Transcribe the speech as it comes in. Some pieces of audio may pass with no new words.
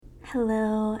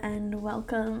Hello and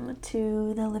welcome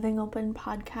to the Living Open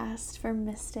podcast for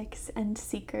mystics and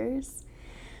seekers.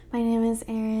 My name is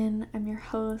Erin. I'm your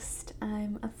host.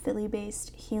 I'm a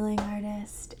Philly-based healing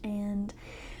artist, and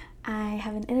I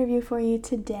have an interview for you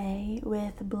today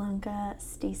with Blanca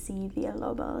Stacy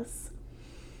Villalobos.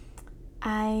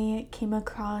 I came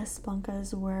across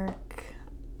Blanca's work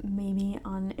maybe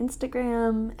on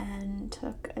Instagram and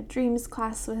took a dreams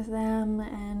class with them,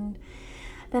 and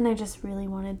then I just really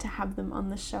wanted to have them on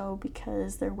the show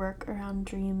because their work around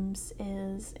dreams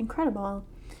is incredible.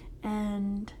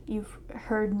 And you've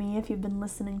heard me, if you've been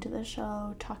listening to the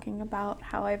show, talking about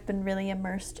how I've been really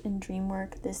immersed in dream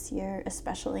work this year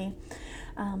especially.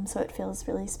 So it feels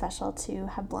really special to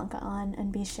have Blanca on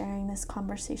and be sharing this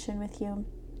conversation with you,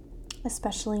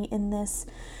 especially in this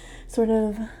sort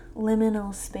of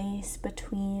liminal space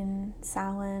between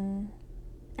Samhain,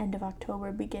 end of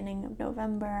October, beginning of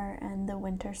November, and the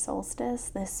winter solstice.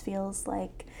 This feels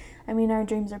like, our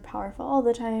dreams are powerful all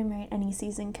the time, right? Any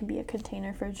season can be a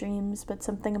container for dreams, but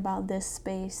something about this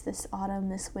space, this autumn,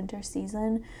 this winter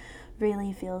season,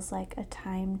 really feels like a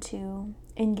time to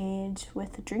engage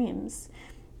with dreams.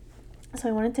 So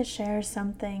I wanted to share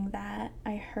something that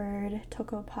I heard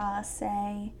Tokopa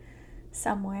say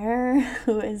somewhere,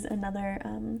 who is another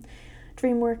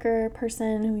dream worker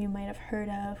person who you might have heard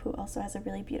of, who also has a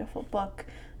really beautiful book.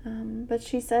 But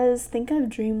she says, think of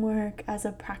dream work as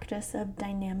a practice of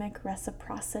dynamic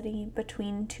reciprocity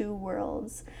between two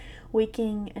worlds,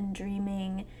 waking and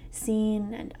dreaming,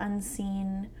 seen and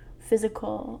unseen,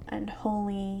 physical and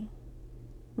holy,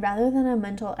 rather than a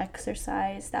mental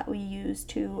exercise that we use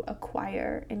to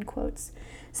acquire, in quotes,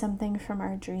 something from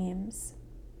our dreams.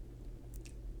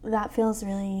 That feels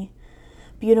really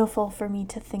beautiful for me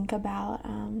to think about.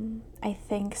 I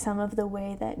think some of the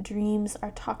way that dreams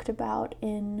are talked about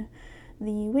in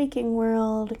the waking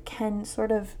world can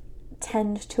sort of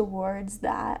tend towards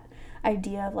that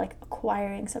idea of like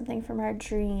acquiring something from our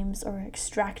dreams or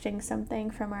extracting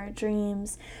something from our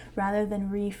dreams rather than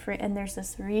reframe. And there's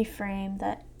this reframe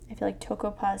that I feel like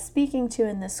Tokopa is speaking to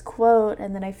in this quote,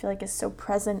 and that I feel like is so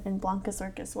present in Blanca's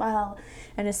work as well,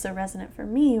 and is so resonant for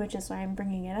me, which is why I'm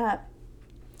bringing it up,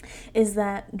 is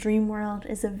that dream world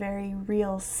is a very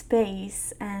real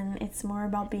space, and it's more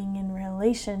about being in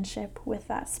relationship with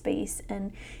that space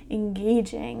and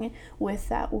engaging with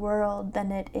that world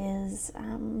than it is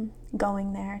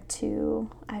going there to,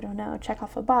 check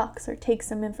off a box or take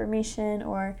some information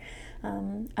or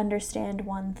understand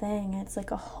one thing. It's like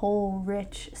a whole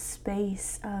rich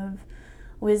space of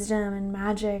wisdom and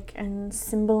magic and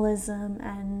symbolism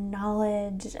and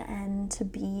knowledge, and to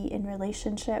be in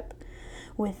relationship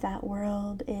with that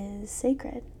world is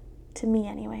sacred. To me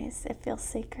anyways, it feels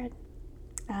sacred.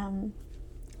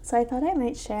 So I thought I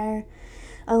might share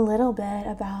a little bit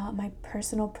about my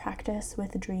personal practice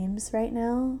with dreams right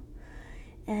now,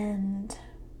 and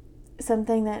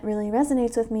something that really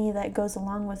resonates with me that goes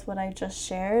along with what I just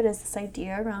shared is this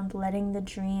idea around letting the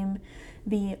dream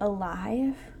be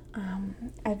alive.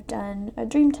 I've done a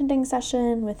dream tending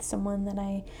session with someone that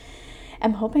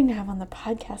I'm hoping to have on the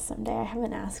podcast someday. I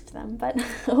haven't asked them, but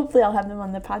hopefully I'll have them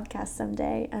on the podcast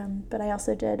someday. But I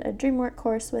also did a dream work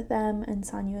course with them and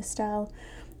Sonia Estelle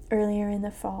earlier in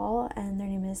the fall, and their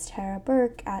name is Tara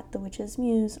Burke at The Witch's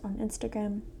Muse on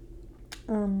Instagram.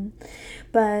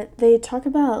 But they talk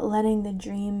about letting the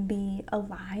dream be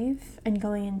alive and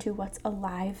going into what's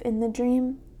alive in the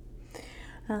dream,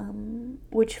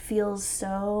 which feels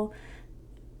so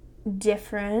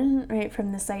different, right,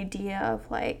 from this idea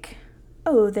of like,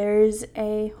 oh, there's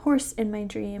a horse in my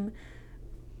dream.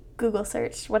 Google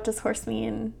search, what does horse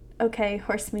mean? Okay,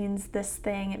 horse means this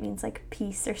thing. It means like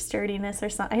peace or sturdiness or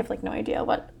something. I have like no idea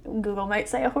what Google might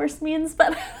say a horse means,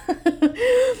 but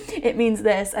it means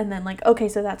this. And then like, okay,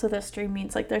 so that's what this dream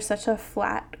means. Like there's such a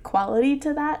flat quality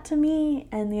to that to me.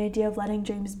 And the idea of letting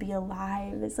dreams be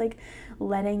alive is like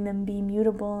letting them be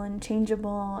mutable and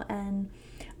changeable, and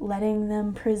letting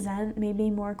them present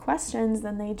maybe more questions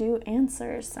than they do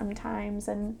answers sometimes.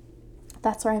 And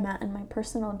that's where I'm at in my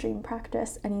personal dream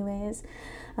practice anyways.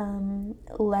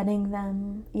 Letting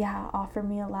them, offer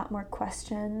me a lot more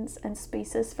questions and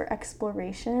spaces for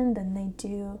exploration than they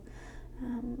do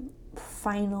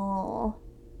final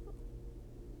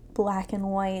black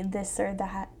and white this or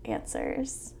that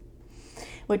answers,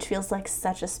 which feels like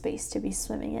such a space to be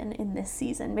swimming in this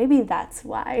season. Maybe that's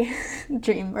why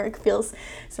dream work feels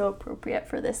so appropriate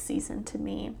for this season to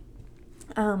me.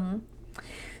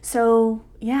 So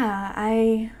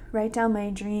I write down my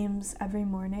dreams every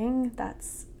morning.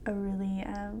 That's a really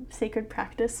sacred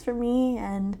practice for me,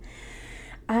 and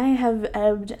I have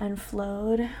ebbed and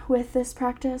flowed with this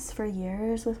practice for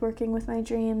years with working with my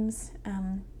dreams.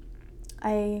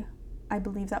 I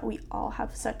believe that we all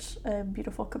have such a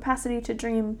beautiful capacity to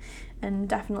dream, and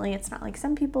definitely it's not like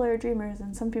some people are dreamers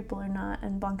and some people are not,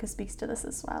 and Blanca speaks to this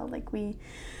as well. Like we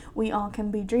all can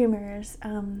be dreamers,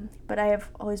 but I have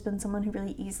always been someone who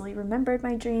really easily remembered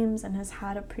my dreams and has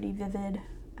had a pretty vivid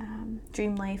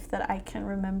dream life that I can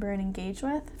remember and engage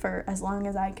with for as long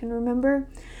as I can remember.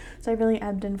 So I really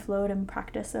ebbed and flowed in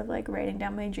practice of like writing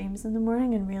down my dreams in the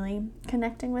morning and really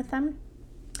connecting with them.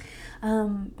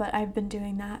 But I've been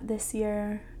doing that this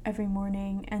year every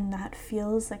morning, and that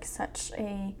feels like such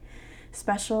a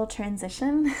special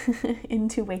transition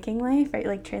into waking life, right?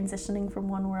 Like transitioning from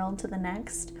one world to the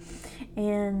next.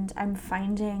 And I'm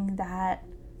finding that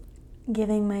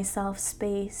giving myself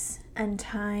space and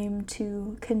time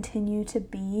to continue to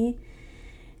be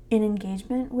in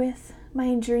engagement with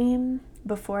my dream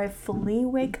before I fully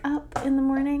wake up in the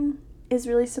morning is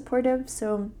really supportive.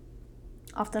 So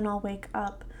often I'll wake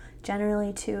up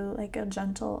generally to like a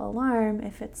gentle alarm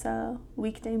if it's a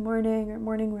weekday morning or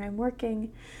morning where I'm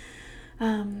working,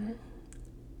 and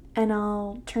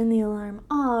I'll turn the alarm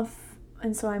off,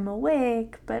 and so I'm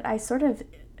awake, but I sort of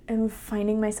am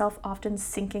finding myself often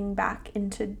sinking back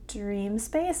into dream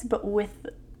space, but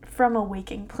from a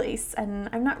waking place, and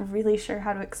I'm not really sure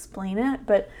how to explain it,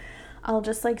 but I'll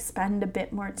just like spend a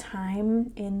bit more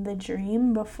time in the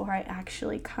dream before I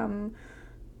actually come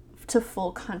to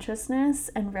full consciousness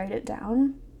and write it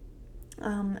down.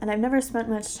 And I've never spent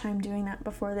much time doing that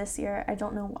before this year. I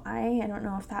don't know why. I don't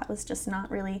know if that was just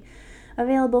not really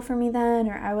available for me then,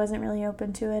 or I wasn't really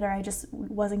open to it, or I just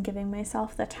wasn't giving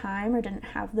myself the time or didn't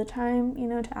have the time,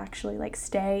 to actually like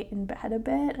stay in bed a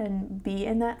bit and be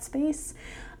in that space.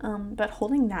 But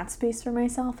holding that space for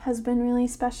myself has been really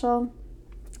special.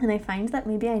 And I find that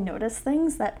maybe I notice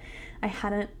things that I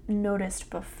hadn't noticed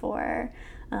before,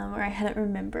 or I hadn't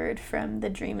remembered from the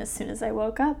dream as soon as I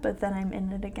woke up, but then I'm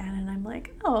in it again and I'm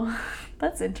like, oh,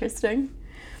 that's interesting.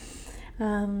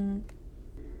 And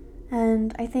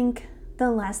I think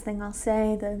the last thing I'll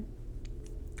say,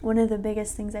 one of the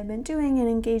biggest things I've been doing and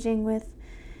engaging with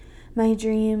my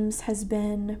dreams has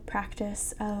been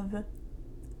practice of,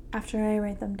 after I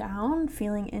write them down,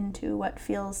 feeling into what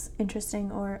feels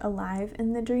interesting or alive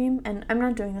in the dream. And I'm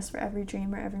not doing this for every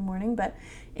dream or every morning, but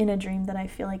in a dream that I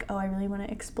feel like, oh, I really want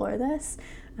to explore this,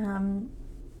 then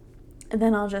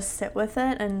I'll just sit with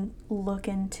it and look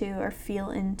into or feel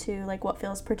into like what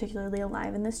feels particularly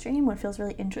alive in this dream, what feels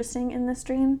really interesting in this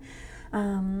dream.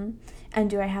 And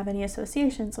do I have any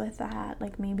associations with that?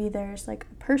 Like maybe there's like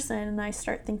a person, and I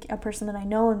start thinking, a person that I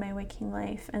know in my waking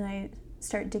life, and I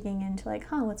start digging into like,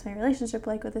 what's my relationship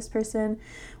like with this person?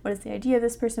 What is the idea of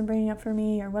this person bringing up for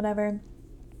me, or whatever?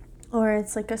 Or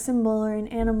it's like a symbol or an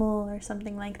animal or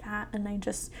something like that, and I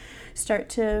just start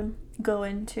to go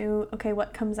into, okay,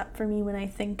 what comes up for me when I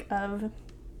think of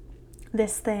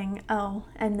this thing? Oh,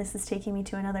 and this is taking me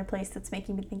to another place that's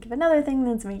making me think of another thing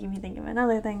that's making me think of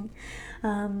another thing.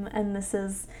 And this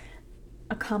is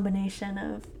a combination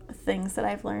of things that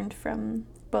I've learned from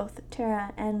both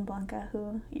Tara and Blanca,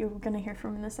 who you're going to hear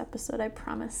from in this episode, I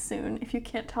promise, soon. If you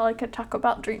can't tell, I could talk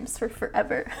about dreams for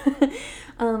forever.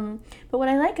 But what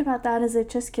I like about that is it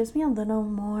just gives me a little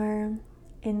more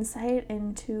insight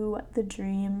into what the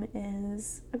dream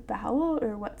is about,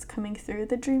 or what's coming through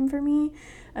the dream for me,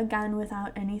 again,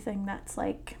 without anything that's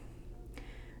like,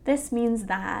 this means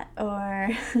that, or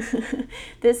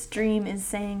this dream is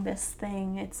saying this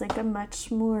thing. It's like a much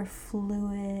more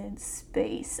fluid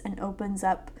space and opens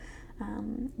up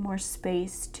more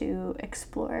space to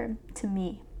explore, to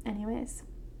me anyways.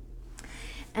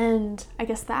 And I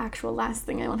guess the actual last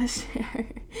thing I want to share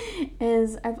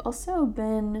is I've also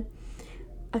been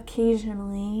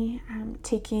occasionally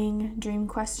taking dream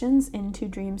questions into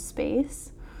dream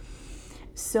space.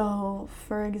 So,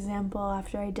 for example,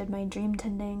 after I did my dream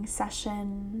tending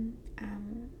session,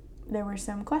 there were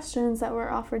some questions that were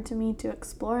offered to me to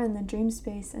explore in the dream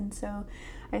space, and so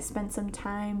I spent some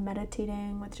time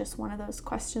meditating with just one of those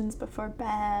questions before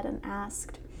bed and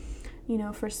asked,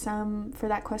 for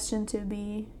that question to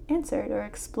be answered or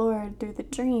explored through the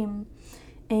dream,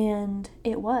 and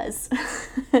it was.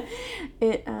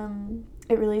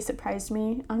 It really surprised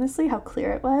me, honestly, how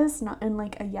clear it was, not in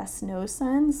like a yes-no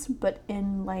sense, but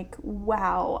in like,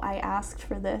 wow, I asked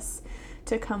for this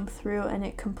to come through and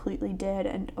it completely did,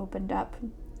 and opened up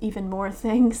even more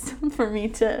things for me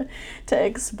to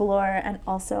explore, and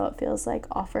also it feels like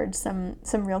offered some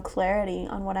real clarity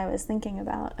on what I was thinking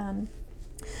about.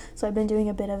 So I've been doing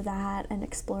a bit of that and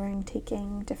exploring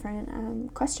taking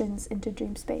different questions into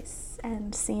dream space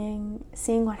and seeing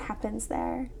what happens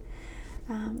there.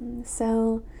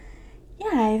 So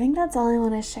yeah, I think that's all I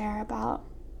want to share about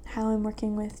how I'm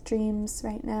working with dreams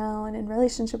right now and in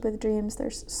relationship with dreams.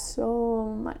 There's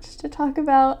so much to talk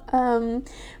about,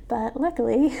 but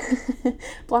luckily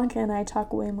Blanca and I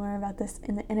talk way more about this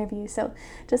in the interview. So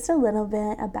just a little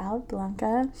bit about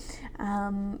Blanca.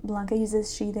 Blanca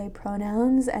uses she, they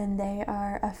pronouns, and they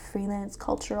are a freelance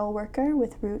cultural worker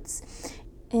with roots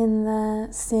in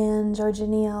the San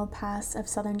Jorginho Pass of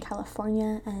Southern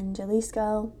California and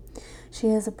Jalisco. She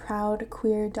is a proud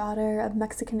queer daughter of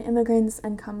Mexican immigrants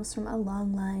and comes from a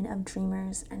long line of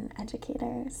dreamers and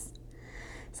educators.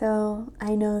 So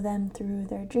I know them through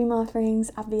their dream offerings,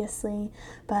 obviously,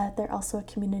 but they're also a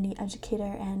community educator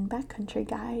and backcountry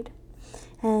guide.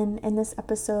 And in this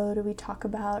episode, we talk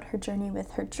about her journey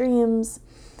with her dreams,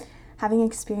 having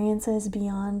experiences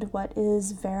beyond what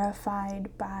is verified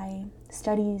by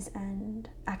studies and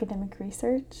academic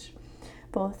research,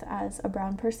 both as a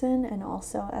brown person and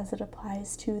also as it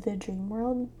applies to the dream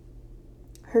world.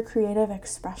 Her creative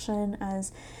expression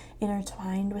as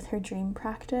intertwined with her dream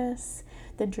practice,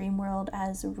 the dream world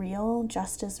as real,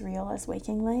 just as real as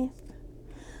waking life,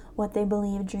 what they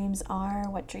believe dreams are,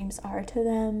 what dreams are to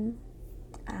them.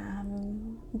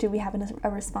 Do we have a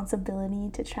responsibility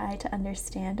to try to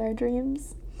understand our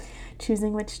dreams?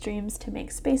 Choosing which dreams to make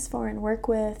space for and work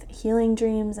with, healing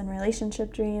dreams and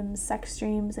relationship dreams, sex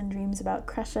dreams and dreams about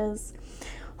crushes,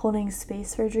 holding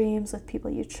space for dreams with people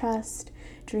you trust,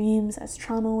 dreams as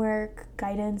trauma work,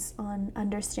 guidance on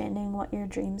understanding what your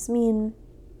dreams mean,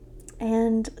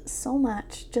 and so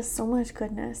much, just so much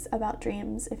goodness about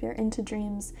dreams. If you're into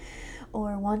dreams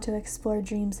or want to explore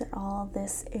dreams at all,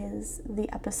 this is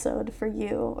the episode for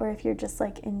you. Or if you're just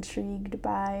like intrigued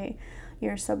by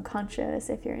your subconscious,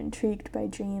 if you're intrigued by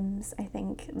dreams, I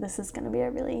think this is going to be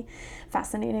a really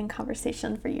fascinating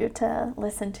conversation for you to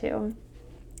listen to.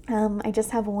 I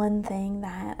just have one thing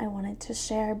that I wanted to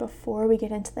share before we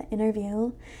get into the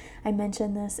interview. I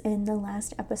mentioned this in the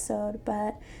last episode,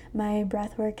 but my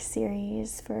breathwork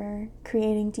series for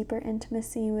creating deeper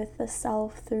intimacy with the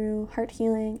self through heart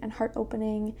healing and heart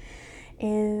opening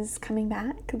is coming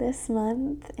back this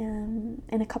month. In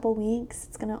a couple weeks,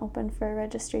 it's going to open for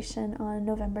registration on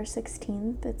November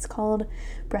 16th. It's called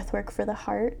Breathwork for the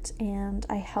Heart, and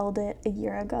I held it a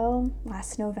year ago,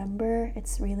 last November.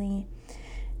 It's really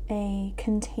a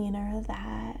container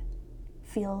that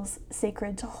feels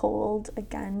sacred to hold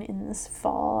again in this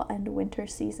fall and winter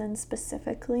season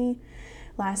specifically.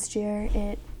 Last year,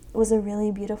 it was a really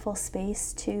beautiful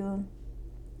space to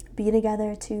be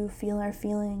together, to feel our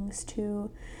feelings,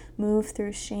 to move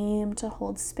through shame, to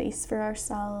hold space for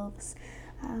ourselves.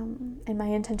 And my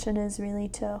intention is really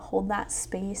to hold that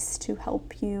space to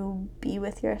help you be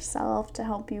with yourself, to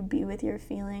help you be with your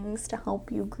feelings, to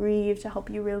help you grieve, to help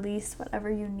you release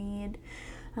whatever you need,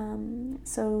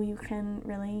 so you can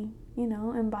really,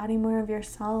 embody more of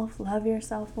yourself, love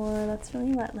yourself more. That's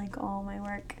really what all my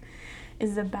work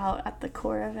is about at the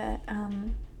core of it.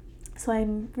 So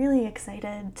I'm really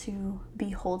excited to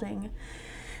be holding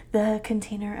the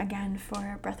container again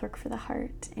for Breathwork for the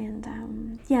Heart.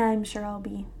 And I'm sure I'll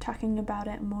be talking about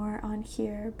it more on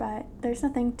here, but there's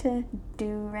nothing to do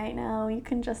right now. You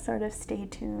can just sort of stay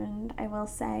tuned. I will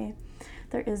say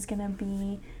there is going to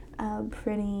be a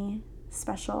pretty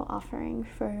special offering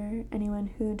for anyone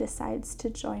who decides to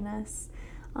join us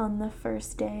on the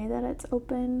first day that it's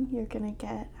open. You're going to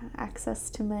get access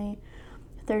to my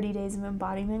 30 Days of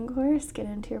Embodiment course, Get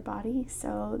Into Your Body.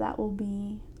 So that will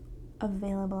be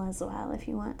available as well if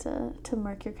you want to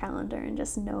mark your calendar and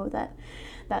just know that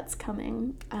that's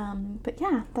coming. But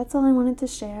yeah, that's all I wanted to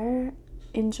share.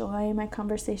 Enjoy my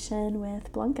conversation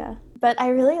with Blanca. But I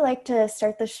really like to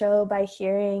start the show by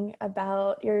hearing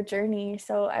about your journey.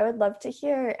 So I would love to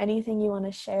hear anything you want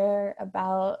to share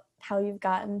about how you've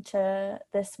gotten to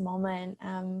this moment.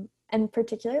 And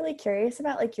particularly curious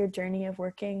about your journey of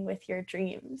working with your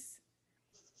dreams.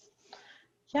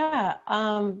 Yeah.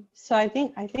 So I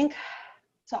think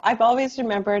so I've always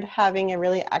remembered having a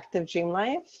really active dream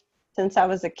life since I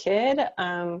was a kid.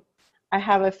 I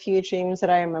have a few dreams that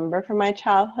I remember from my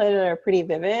childhood that are pretty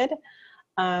vivid.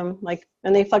 And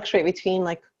they fluctuate between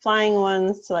flying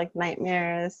ones to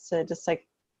nightmares to just I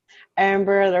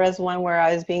remember there was one where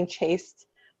I was being chased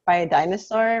by a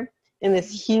dinosaur in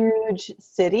this huge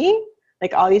city,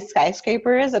 all these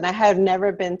skyscrapers, and I had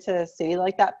never been to a city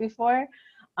like that before.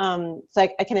 So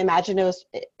I can imagine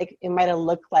it might have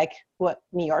looked like what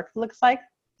New York looks like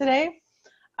today.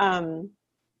 And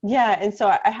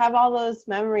so I have all those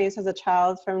memories as a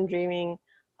child from dreaming.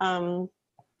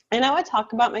 And I would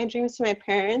talk about my dreams to my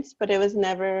parents, but it was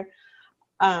never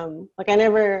Like I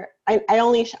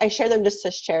share them just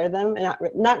to share them, and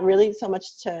not really so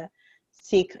much to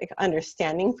seek like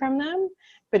understanding from them,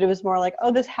 but it was more like,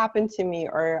 oh, this happened to me,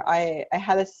 or I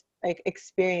had this like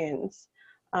experience.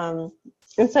 And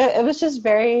so it was just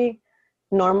very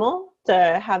normal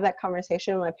to have that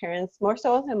conversation with my parents, more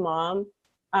so with my mom.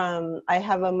 I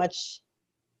have a much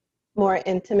more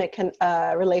intimate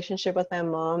relationship with my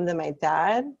mom than my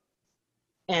dad.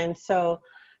 And so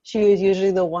she was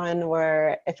usually the one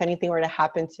where if anything were to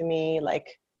happen to me,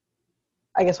 like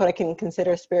I guess what I can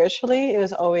consider spiritually, it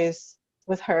was always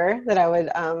with her that I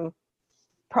would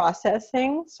process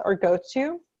things or go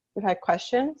to if I had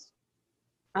questions.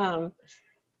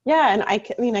 Yeah, and I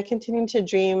continued to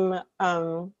dream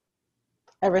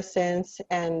ever since,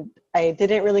 and I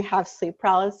didn't really have sleep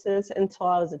paralysis until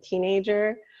I was a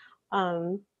teenager.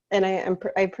 And I'm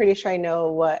pretty sure I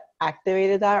know what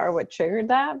activated that or what triggered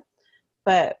that.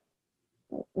 But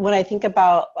when I think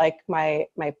about like my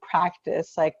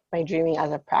practice, like my dreaming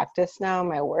as a practice now,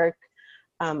 my work,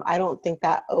 I don't think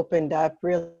that opened up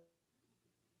really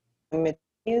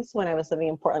when I was living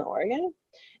in Portland, Oregon.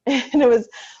 And it was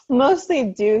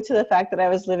mostly due to the fact that I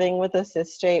was living with a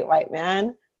cis straight white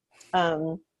man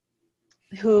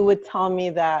who would tell me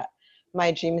that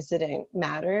my dreams didn't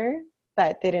matter,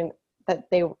 that they,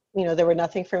 there were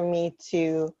nothing for me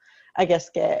to, I guess,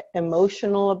 get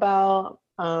emotional about.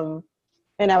 And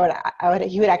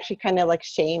he would actually kind of like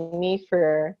shame me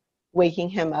for waking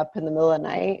him up in the middle of the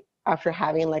night after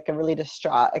having like a really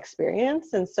distraught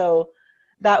experience. And so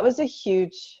that was a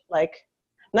huge, like,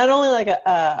 not only like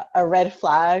a red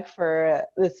flag for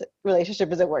this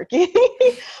relationship isn't working, but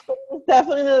it was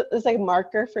definitely this like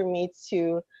marker for me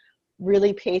to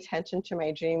really pay attention to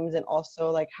my dreams, and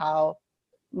also like how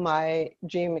my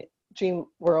dream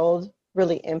world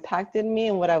really impacted me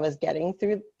and what I was getting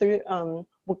through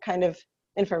what kind of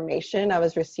information I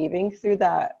was receiving through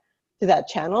that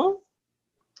channel.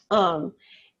 And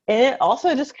it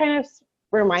also just kind of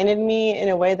reminded me in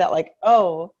a way that like,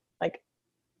 oh, like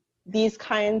these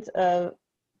kinds of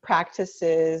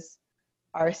practices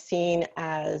are seen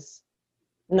as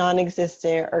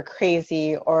non-existent or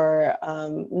crazy or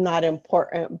not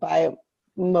important by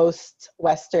most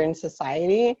Western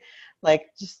society.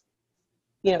 Like just,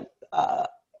 it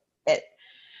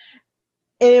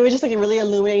was just like really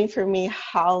illuminating for me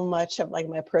how much of like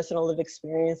my personal lived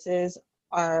experiences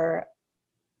are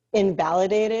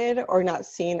invalidated or not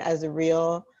seen as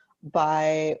real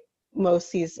by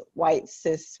most these white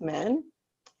cis men,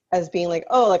 as being like,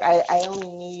 oh, like I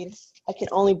can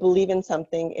only believe in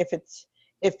something if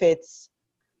it's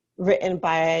written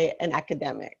by an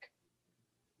academic.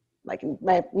 Like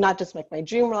not just like my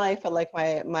dream life, but like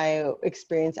my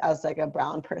experience as like a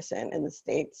brown person in the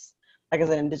States, like as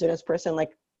an indigenous person.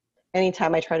 Like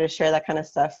anytime I try to share that kind of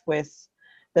stuff with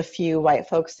the few white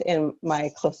folks in my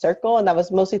close circle, and that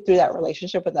was mostly through that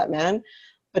relationship with that man,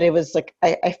 but it was like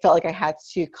I felt like I had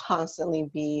to constantly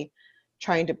be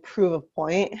trying to prove a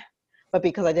point, but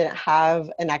because I didn't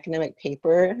have an academic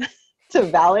paper to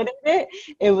validate it,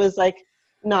 it was like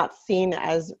not seen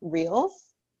as real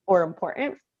or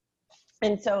important.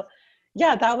 And so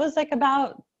yeah, that was like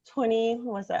about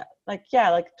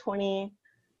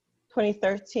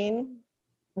 2013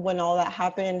 when all that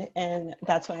happened. And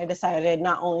that's when I decided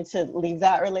not only to leave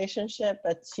that relationship,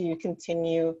 but to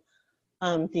continue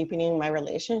deepening my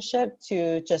relationship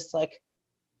to just like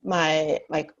my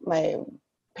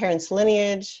parents'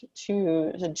 lineage,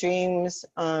 to the dreams,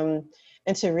 and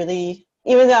to really,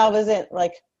 even though I wasn't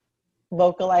like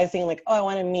vocalizing like, oh, I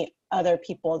want to meet other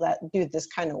people that do this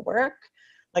kind of work,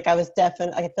 like I was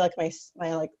definitely, I feel like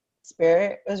my like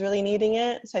spirit was really needing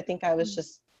it. So I think I was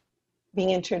just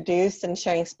being introduced and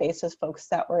sharing space with folks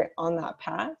that were on that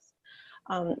path.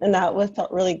 And that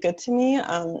felt really good to me.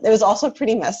 It was also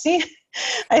pretty messy,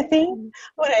 I think,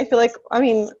 when I feel like, I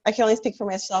mean, I can only speak for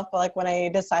myself, but like when I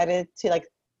decided to like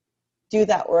do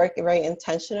that work very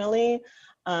intentionally,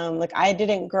 like I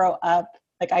didn't grow up,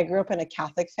 like I grew up in a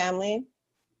Catholic family,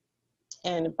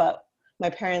 but my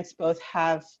parents both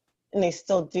have, and they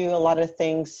still do a lot of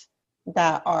things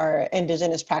that are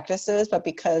indigenous practices, but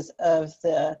because of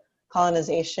the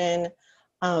colonization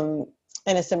and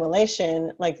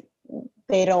assimilation, like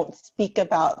they don't speak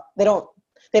about, they don't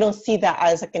see that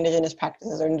as like indigenous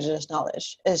practices or indigenous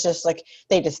knowledge. It's just like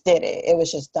they just did it. It was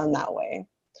just done that way.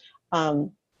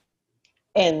 And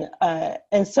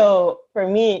so for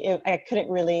me, I couldn't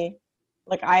really,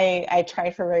 like I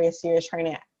tried for various years trying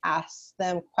to ask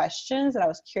them questions that I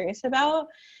was curious about,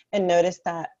 and noticed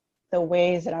that the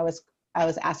ways that I was I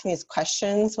was asking these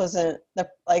questions wasn't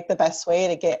the best way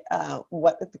to get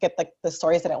like the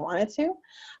stories that I wanted to,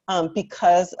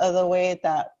 because of the way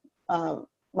that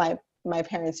my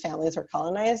parents' families were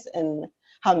colonized and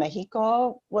how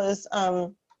Mexico was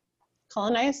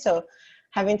colonized. So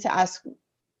having to ask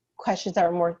questions that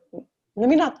were more,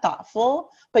 maybe not thoughtful,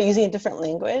 but using a different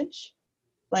language.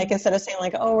 Like instead of saying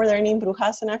like, oh, were there any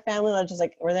brujas in our family? Like just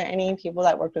like, were there any people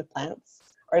that worked with plants?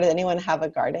 Or did anyone have a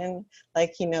garden?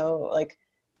 Like, like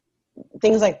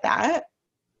things like that.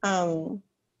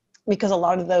 Because a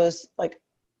lot of those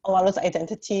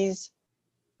identities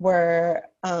were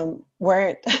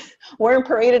weren't weren't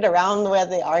paraded around the way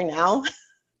they are now.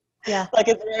 Yeah. Like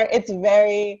it's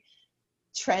very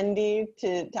trendy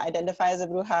to identify as a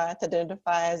bruja, to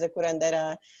identify as a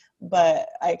curandera, but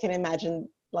I can imagine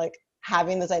like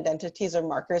having those identities or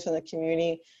markers from the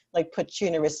community like put you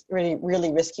in a really,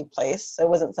 really risky place. So it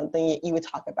wasn't something you would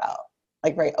talk about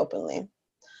like very openly.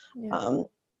 Yeah.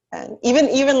 And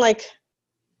even like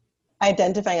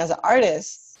identifying as an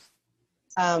artist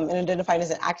and identifying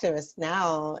as an activist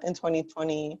now in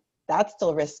 2020, that's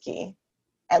still risky,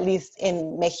 at least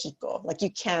in Mexico. Like you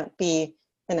can't be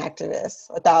an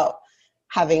activist without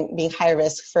being high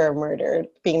risk for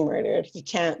being murdered. You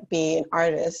can't be an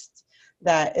artist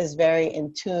that is very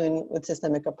in tune with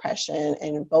systemic oppression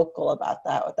and vocal about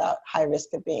that without high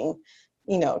risk of being,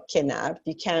 kidnapped.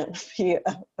 You can't be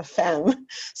a femme.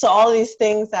 So all these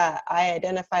things that I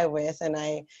identify with and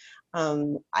I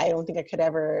don't think I could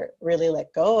ever really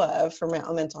let go of for my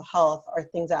own mental health are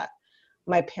things that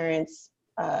my parents,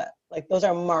 like those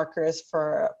are markers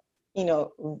for,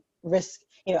 risk,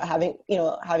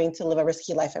 having to live a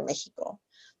risky life in Mexico.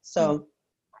 So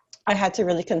I had to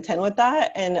really contend with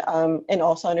that and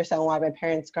also understand why my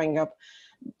parents growing up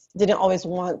didn't always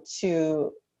want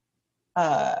to,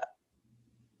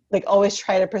 like always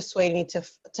try to persuade me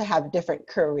to have different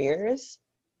careers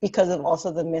because of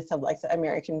also the myth of like the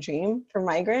American dream for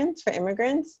immigrants.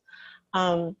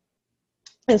 And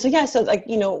so, yeah, so like,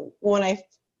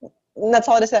 that's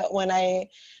all I said when I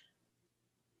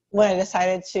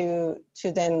decided to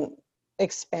then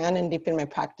expand and deepen my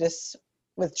practice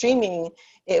with dreaming,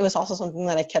 it was also something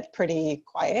that I kept pretty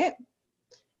quiet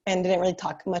and didn't really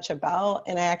talk much about.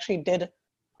 And I actually did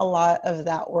a lot of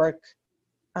that work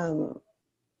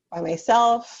by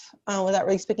myself without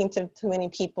really speaking to many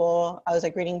people. I was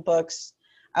like reading books.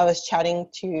 I was chatting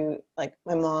to like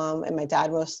my mom and my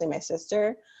dad, mostly my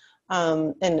sister,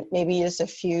 and maybe just a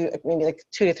few, maybe like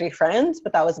 2 to 3 friends,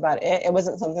 but that was about it. It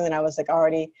wasn't something that I was like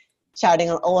already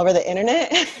chatting all over the internet.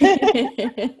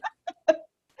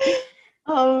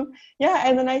 Yeah,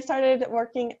 and then I started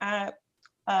working at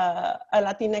a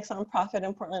Latinx nonprofit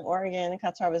in Portland, Oregon.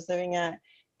 That's where I was living at,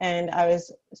 and I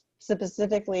was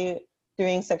specifically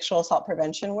doing sexual assault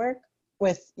prevention work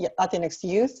with Latinx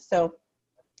youth. So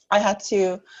I had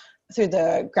to, through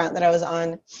the grant that I was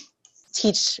on,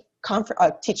 teach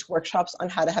workshops on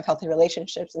how to have healthy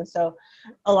relationships. And so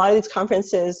a lot of these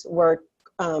conferences were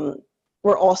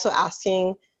also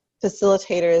asking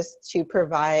facilitators to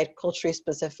provide culturally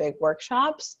specific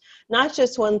workshops, not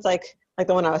just ones like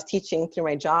the one I was teaching through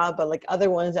my job, but like other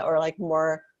ones that were like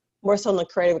more so on the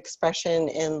creative expression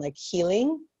and like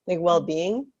healing, like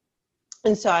well-being.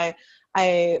 And so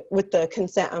I, with the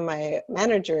consent of my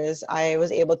managers, I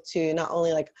was able to not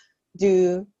only like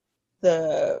do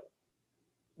the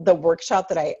workshop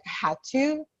that I had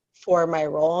to for my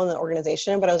role in the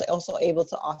organization, but I was also able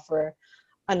to offer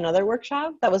another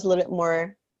workshop that was a little bit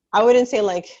more, I wouldn't say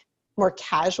like more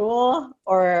casual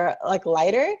or like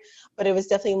lighter, but it was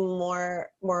definitely more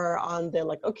on the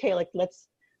like, okay, like let's,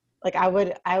 like I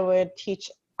would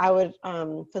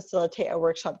facilitate a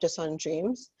workshop just on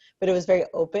dreams, but it was very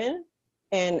open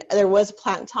and there was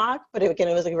plant talk, but it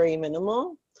was like very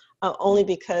minimal, only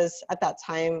because at that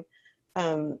time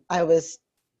I was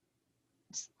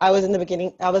in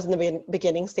the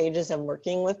beginning stages of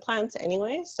working with plants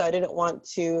anyway, so I didn't want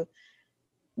to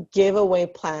give away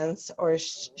plants or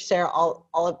share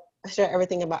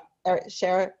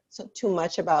too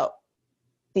much about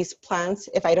these plants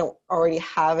if I don't already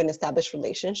have an established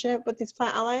relationship with these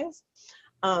plant allies.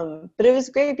 But it was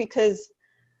great because,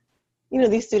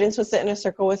 these students would sit in a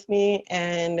circle with me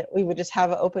and we would just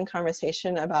have an open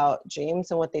conversation about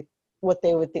dreams and what they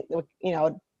would think.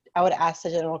 I would ask the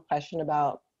general question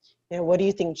about, what do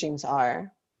you think dreams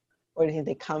are? Where do you think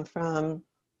they come from?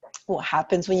 What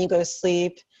happens when you go to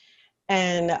sleep?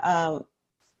 And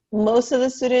most of the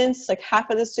students, like half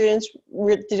of the students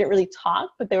didn't really talk,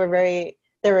 but they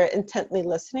were intently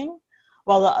listening,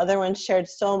 while the other ones shared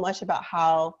so much about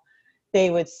how they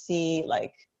would see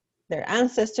like their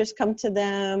ancestors come to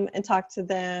them and talk to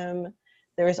them.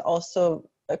 there was also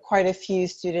quite a few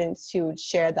students who would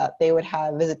share that they would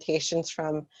have visitations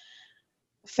from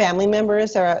family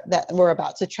members that were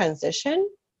about to transition,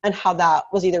 and how that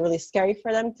was either really scary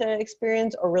for them to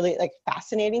experience or really like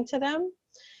fascinating to them,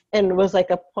 and was like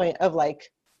a point of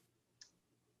like,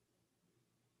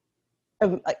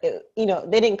 you know,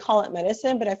 they didn't call it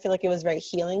medicine, but I feel like it was very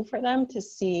healing for them to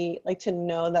see, like, to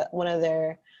know that one of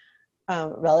their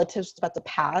relatives was about to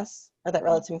pass, or that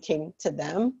relative came to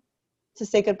them to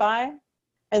say goodbye.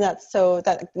 And that's so,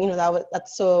 that, you know,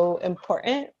 that's so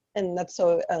important, and that's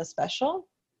so special.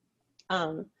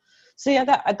 So yeah,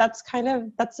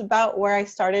 that's about where I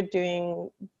started doing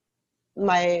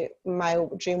my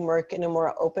dream work in a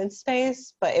more open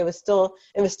space, but it was still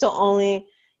only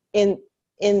in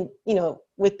you know,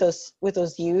 with those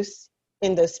youth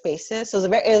in those spaces. So it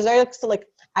was very still like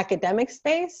academic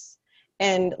space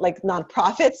and like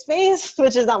nonprofit space,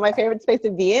 which is not my favorite space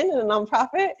to be in a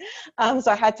nonprofit.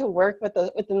 So I had to work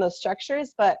within those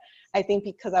structures. But I think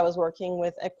because I was working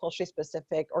with a culturally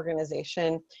specific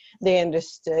organization, they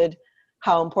understood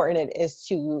how important it is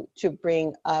to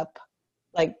bring up,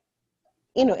 like,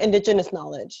 you know, indigenous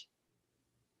knowledge,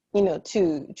 you know,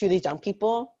 to these young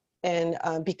people. And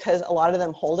because a lot of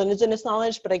them hold indigenous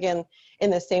knowledge, but again,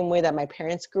 in the same way that my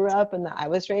parents grew up and that I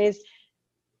was raised,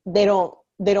 they don't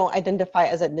identify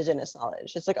as indigenous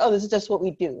knowledge. It's like, oh, this is just what we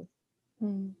do.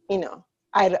 You know,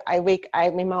 my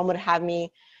mom would have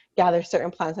me gather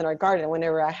certain plants in our garden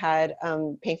whenever I had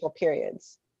painful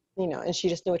periods, you know, and she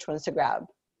just knew which ones to grab.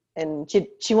 And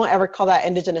she won't ever call that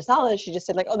indigenous knowledge. She just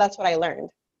said like, oh, that's what I learned.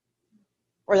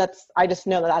 Or I just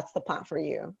know that that's the plant for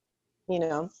you, you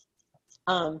know?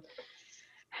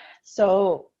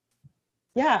 So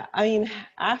yeah, I mean,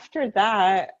 after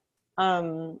that,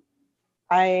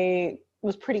 I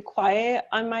was pretty quiet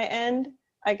on my end,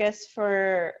 I guess,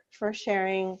 for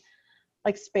sharing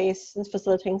like space and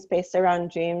facilitating space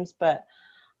around dreams. But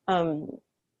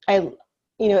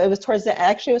you know, it was towards the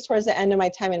end of my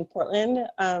time in Portland,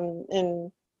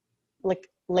 in like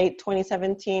late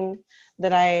 2017,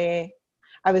 that I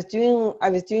was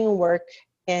doing work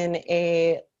in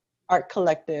a art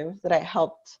collective that I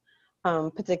helped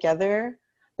put together,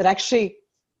 that actually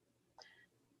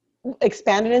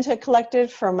expanded into a collective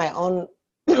from my own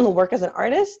work as an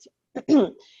artist.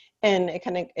 And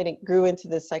it grew into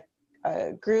this like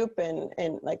group,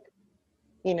 and like,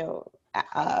 you know,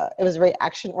 it was very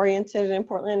action oriented in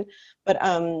Portland. But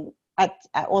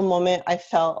at one moment I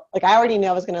felt like I already knew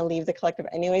I was going to leave the collective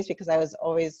anyways, because I was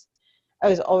always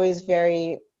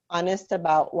very honest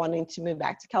about wanting to move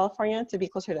back to California to be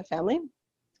closer to family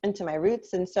and to my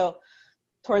roots. And so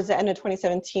towards the end of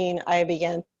 2017, I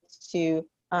began to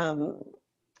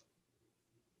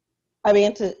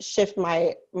shift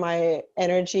my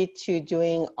energy to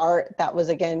doing art that was,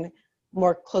 again,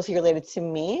 more closely related to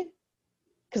me,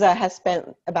 because I had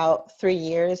spent about 3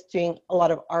 years doing a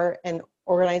lot of art and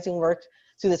organizing work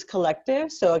through this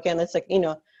collective. So again, it's like, you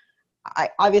know,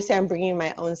 I'm bringing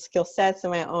my own skill sets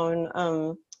and my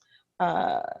own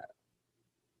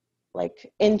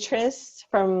like interests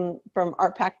from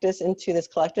art practice into this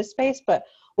collective space. But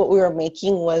what we were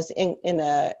making was in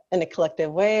a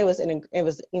collective way. It was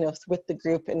you know, with the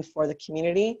group and for the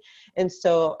community. And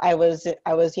so I was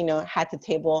you know, had to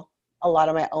table a lot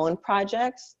of my own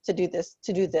projects to do this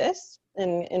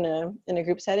in a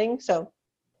group setting. So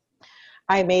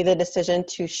I made the decision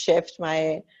to shift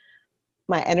my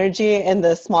energy and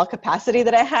the small capacity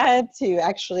that I had to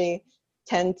actually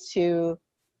tend to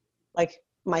like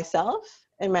myself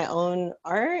and my own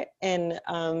art, and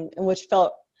which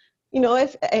felt, you know,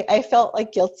 I felt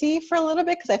like guilty for a little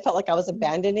bit, because I felt like I was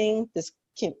abandoning this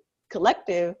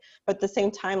collective. But at the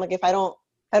same time, like, if I don't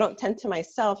tend to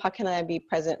myself, how can I be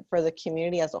present for the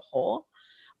community as a whole?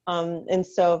 And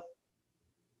so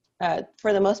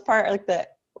for the most part, like the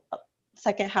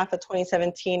second half of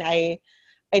 2017, I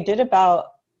did about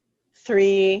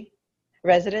 3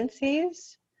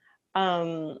 residencies,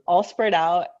 all spread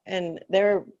out, and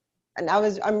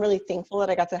I'm really thankful that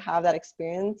I got to have that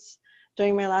experience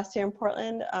during my last year in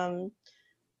Portland.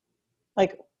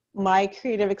 Like, my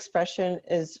creative expression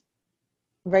is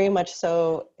very much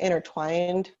so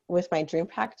intertwined with my dream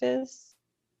practice,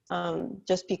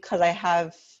 just because I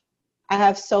have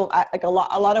like a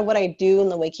lot of what I do in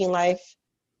the waking life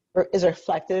is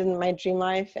reflected in my dream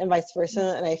life, and vice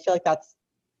versa. And I feel like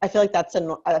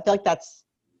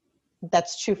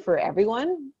that's true for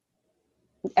everyone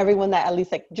that at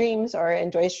least like dreams or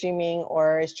enjoys dreaming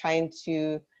or is trying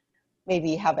to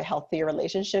maybe have a healthier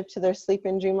relationship to their sleep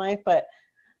and dream life. But,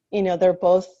 you know, they're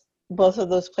both of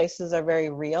those places are very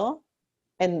real,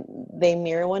 and they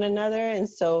mirror one another. And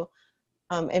so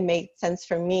it made sense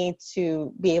for me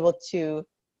to be able to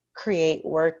create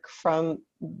work from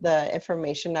the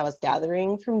information I was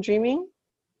gathering from dreaming.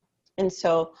 And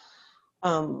so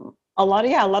a lot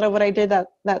of what I did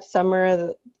that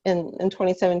summer in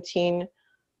 2017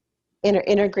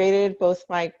 integrated both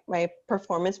my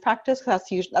performance practice, because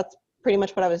that's pretty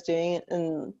much what I was doing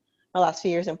in my last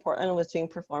few years in Portland, was doing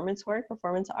performance work,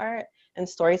 performance art, and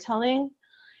storytelling.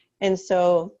 And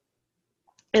so,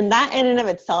 and that in and of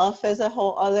itself is a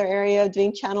whole other area of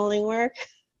doing channeling work.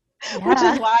 Yeah.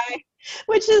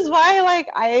 which is why like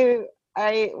I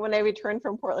when I returned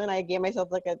from Portland, I gave myself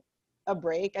like a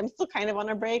break. I'm still kind of on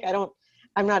a break.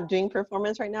 I'm not doing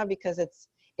performance right now because it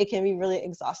can be really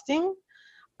exhausting.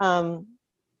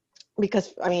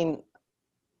 Because I mean,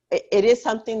 it is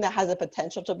something that has a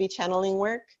potential to be channeling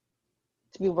work,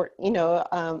 to be work,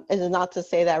 is not to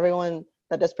say that everyone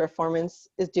that does performance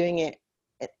is doing it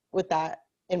with that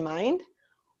in mind,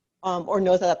 or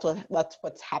knows that that's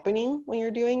what's happening when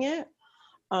you're doing it.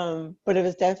 But it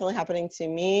was definitely happening to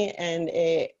me, and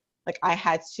I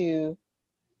had to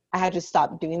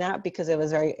stop doing that because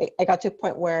I got to a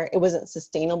point where it wasn't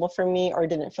sustainable for me or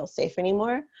didn't feel safe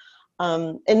anymore.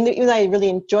 And even though I really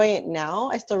enjoy it now,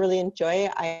 I still really enjoy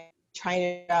it. I'm trying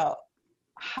to figure out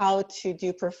how to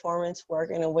do performance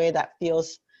work in a way that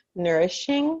feels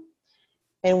nourishing,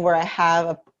 and where I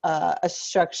have a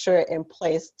structure in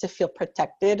place to feel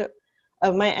protected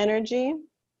of my energy,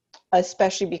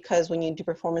 especially because when you do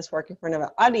performance work in front of an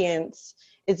audience,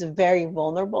 it's very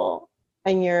vulnerable,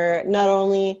 and you're not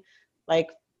only like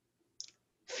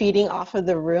feeding off of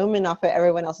the room and off of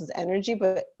everyone else's energy,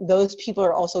 but those people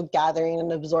are also gathering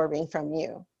and absorbing from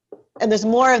you, and there's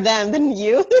more of them than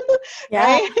you.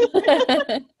 Yeah.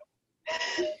 Right.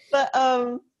 But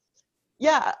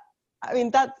yeah, I mean,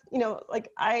 that's, like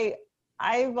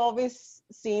I've always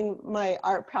seen my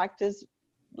art practice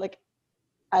like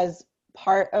as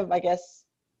part of, I guess,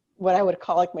 what I would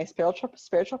call like my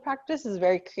spiritual practice. Is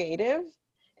very creative,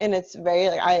 and it's very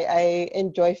like I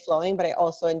enjoy flowing, but I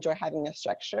also enjoy having a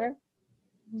structure.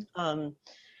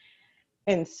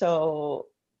 And so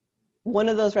one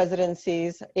of those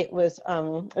residencies, it was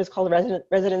called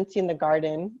Residency in the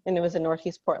Garden, and it was in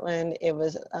Northeast Portland. It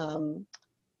was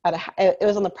it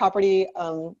was on the property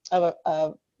of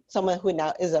someone who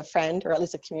now is a friend, or at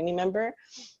least a community member.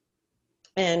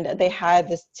 And they had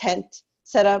this tent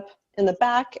set up in the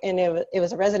back, and it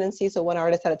was a residency, so one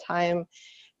artist at a time.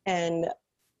 And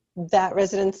that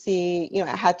residency,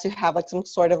 I had to have like some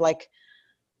sort of like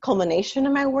culmination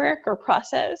in my work or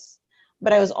process,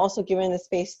 but I was also given the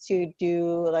space to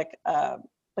do like a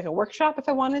workshop if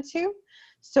I wanted to.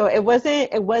 So it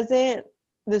wasn't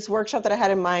this workshop that I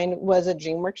had in mind was a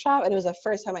dream workshop, and it was the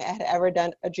first time I had ever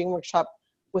done a dream workshop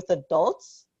with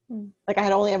adults. Like I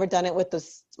had only ever done it with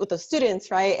the students,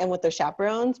 right, and with their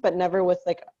chaperones, but never with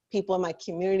like people in my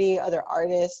community, other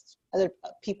artists, other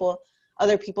people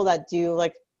that do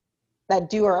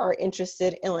or are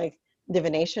interested in like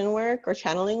divination work or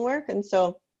channeling work. And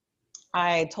so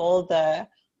I told the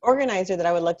organizer that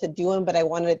I would love to do them, but I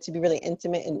wanted it to be really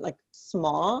intimate and like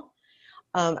small,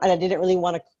 and I didn't really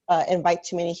want to invite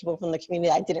too many people from the community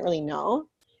that I didn't really know.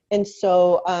 And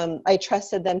so I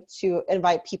trusted them to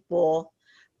invite people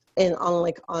in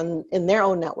their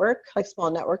own network, like small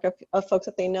network of folks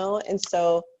that they know. And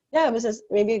so yeah, it was just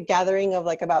maybe a gathering of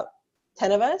like about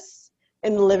 10 of us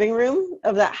in the living room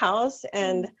of that house.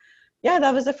 And yeah,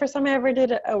 that was the first time I ever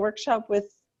did a workshop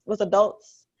with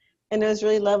adults, and it was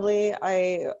really lovely.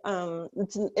 It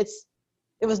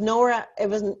was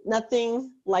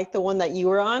nothing like the one that you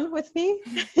were on with me.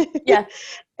 Yeah.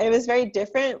 It was very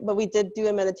different, but we did do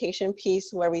a meditation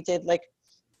piece where we did like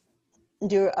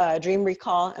do a dream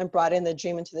recall and brought in the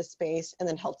dream into the space, and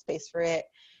then held space for it,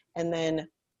 and then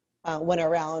went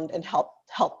around and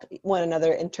helped one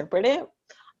another interpret it.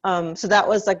 So that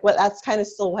was like that's kind of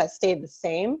still what stayed the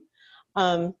same.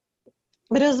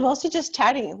 But it was mostly just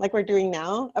chatting like we're doing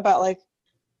now about like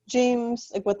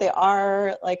dreams, like what they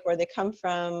are, like where they come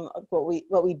from, what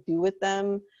we do with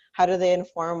them, how do they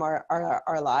inform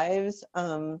our lives,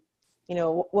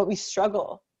 what we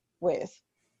struggle with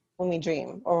when we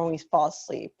dream or when we fall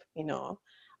asleep,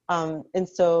 and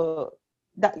so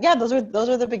those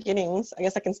are the beginnings. I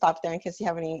guess I can stop there in case you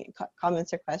have any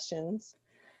comments or questions.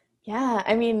 Yeah,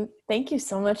 I mean, thank you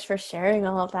so much for sharing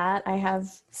all of that. I have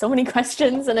so many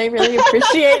questions, and I really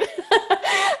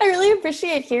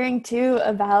appreciate hearing too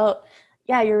about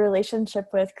your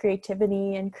relationship with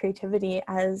creativity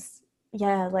as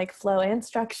like flow and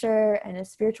structure, and a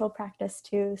spiritual practice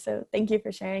too. So thank you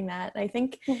for sharing that. I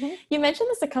think you mentioned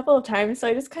this a couple of times, so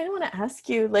I just kind of want to ask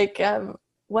you, like,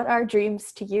 what are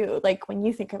dreams to you? Like when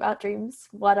you think about dreams,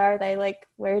 what are they? Like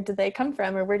where do they come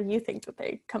from, or where do you think that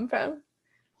they come from?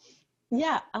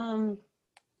 Yeah.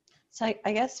 So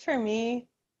I guess for me,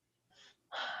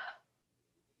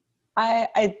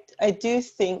 I do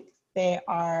think they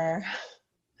are.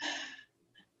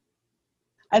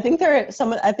 I think they're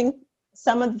some. I think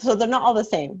some of, so they're not all the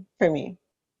same for me.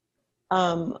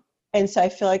 Um, and so I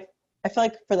feel like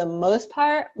for the most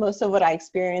part, most of what I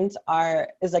experience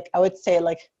is like, I would say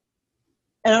like,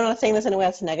 and I'm not saying this in a way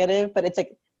that's negative, but it's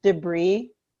like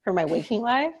debris from my waking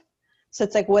life. So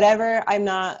it's like whatever I'm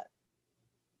not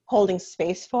holding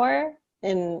space for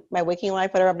in my waking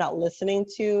life, whatever I'm not listening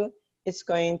to, it's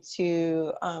going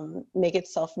to make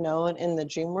itself known in the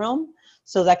dream realm.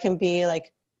 So that can be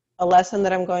like a lesson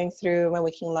that I'm going through my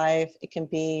waking life. It can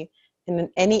be in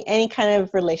any kind of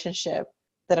relationship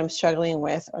that I'm struggling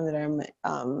with or that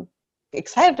I'm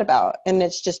excited about, and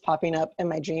it's just popping up in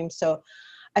my dreams. So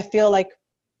I feel like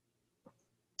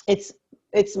it's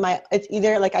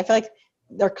either like, I feel like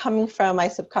they're coming from my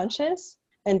subconscious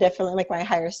and definitely like my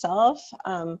higher self,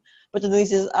 but then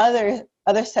there's this other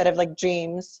set of like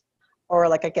dreams, or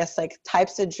like I guess like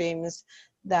types of dreams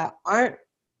that aren't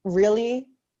really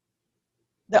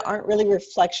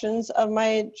reflections of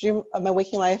my dream, of my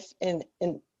waking life in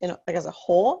like as a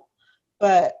whole,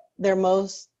 but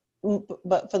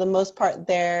but for the most part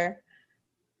they're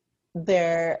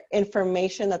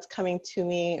information that's coming to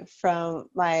me from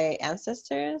my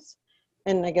ancestors,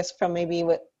 and I guess from maybe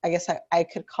what I guess I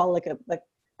could call like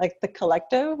the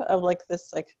collective of like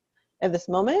this, like of this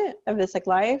moment of this like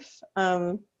life,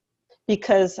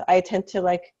 because I tend to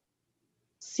like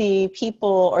see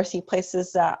people or see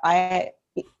places that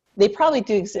they probably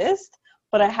do exist,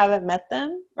 but I haven't met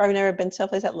them, or I've never been to a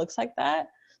place that looks like that.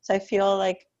 So I feel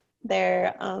like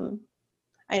they're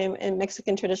I am in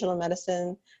Mexican traditional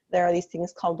medicine. There are these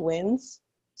things called winds.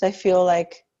 So I feel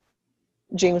like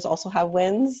dreams also have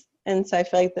winds, and so I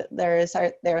feel like that there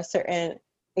are certain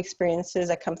experiences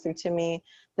that come through to me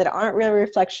that aren't really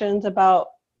reflections about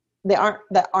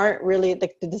that aren't really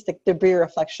like this like debris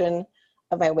reflection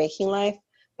of my waking life,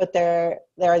 but there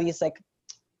are these like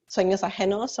sueños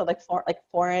ajenos, so like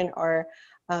foreign or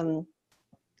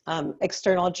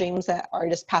external dreams that are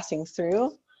just passing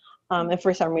through, and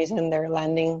for some reason they're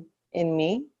landing in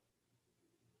me.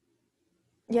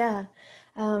 Yeah.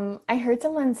 I heard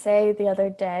someone say the other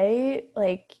day,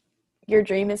 like, your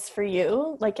dream is for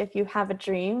you. Like, if you have a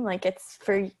dream, like, it's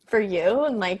for you.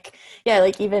 And like, yeah,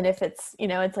 like, even if it's,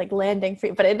 it's like landing for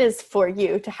you, but it is for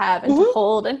you to have and to Mm-hmm.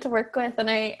 hold and to work with. And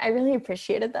I really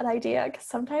appreciated that idea, because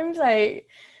sometimes I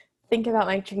think about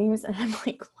my dreams and I'm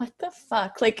like, what the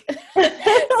fuck? Like,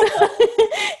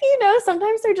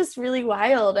 sometimes they're just really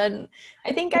wild. And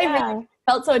I think I really Yeah.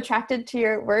 felt so attracted to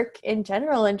your work in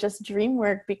general and just dream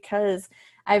work, because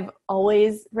I've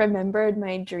always remembered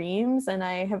my dreams, and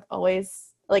I have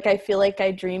always, like, I feel like I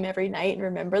dream every night and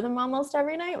remember them almost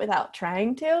every night without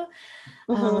trying to.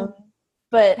 Mm-hmm. Um,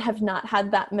 but have not had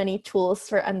that many tools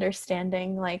for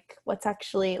understanding like what's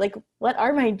actually, like, what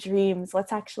are my dreams,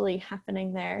 what's actually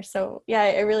happening there. So yeah,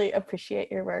 I really appreciate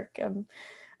your work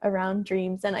around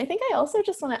dreams. And I think I also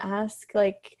just want to ask,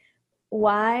 like,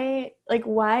 why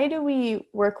do we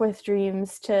work with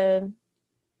dreams to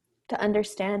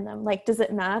understand them? Like, does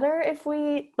it matter if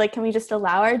we, like, can we just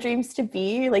allow our dreams to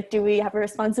be? Like, do we have a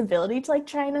responsibility to like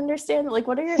try and understand? Like,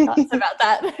 what are your thoughts about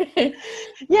that?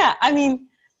 Yeah, I mean,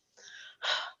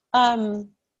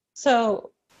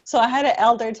 so I had an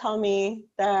elder tell me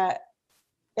that,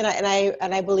 and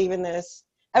I believe in this.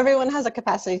 Everyone has a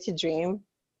capacity to dream,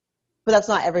 but that's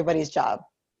not everybody's job.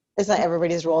 It's not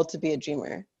everybody's role to be a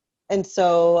dreamer. And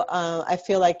so I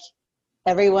feel like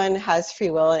everyone has free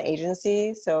will and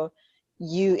agency. So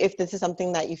if this is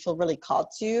something that you feel really called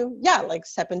to, yeah, like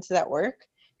step into that work.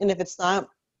 And if it's not,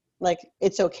 like,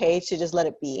 it's okay to just let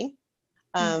it be.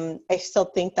 I still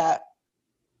think that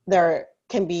there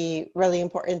can be really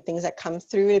important things that come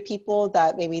through to people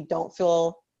that maybe don't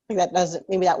feel like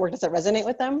maybe that work doesn't resonate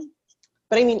with them.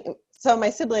 But I mean, so my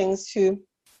siblings who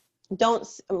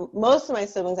most of my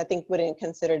siblings, I think, wouldn't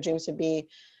consider dreams to be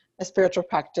a spiritual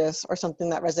practice or something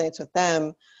that resonates with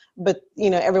them. But,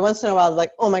 every once in a while,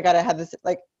 like, oh my God, I had this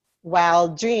like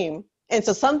wild dream. And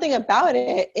so something about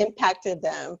it impacted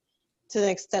them to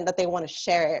the extent that they want to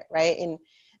share it. Right. And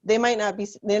they might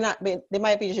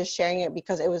be just sharing it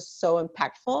because it was so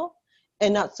impactful,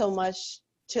 and not so much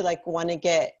to like want to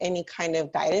get any kind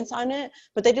of guidance on it,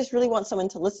 but they just really want someone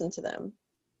to listen to them.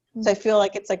 So I feel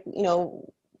like it's like,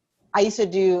 I used to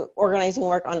do organizing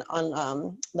work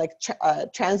on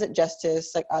transit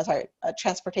justice,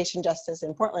 transportation justice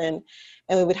in Portland,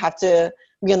 and we would have to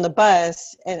be on the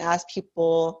bus and ask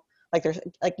people like there's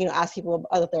like, you know, ask people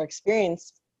about their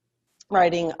experience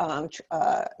riding,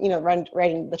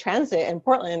 riding the transit in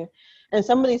Portland. And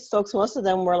some of these folks, most of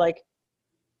them were like,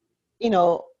 you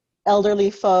know, elderly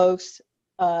folks,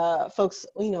 folks,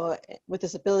 you know, with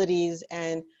disabilities.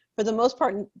 And for the most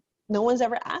part, no one's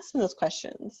ever asked them those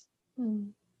questions. Mm.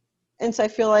 And so I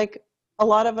feel like a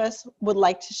lot of us would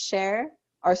like to share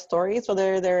our stories,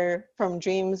 whether they're from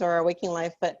dreams or our waking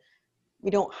life, but we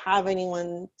don't have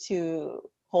anyone to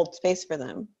hold space for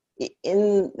them.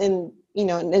 In you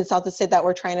know, and it's not to say that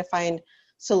we're trying to find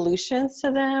solutions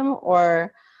to them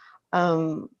or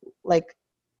like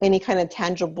any kind of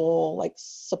tangible like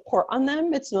support on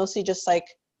them. It's mostly just like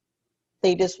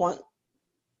they just want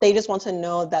to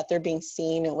know that they're being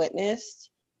seen and witnessed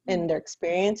in their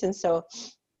experience. And so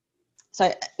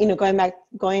you know,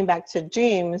 going back to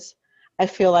dreams, I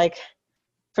feel like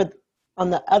for on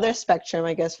the other spectrum,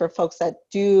 I guess, for folks that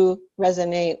do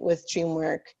resonate with dream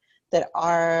work, that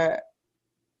are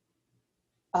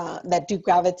that do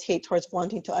gravitate towards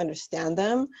wanting to understand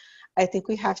them, I think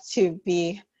we have to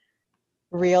be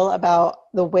real about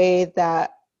the way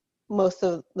that most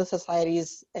of the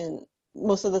societies and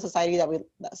most of the societies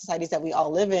that we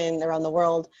all live in around the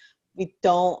world,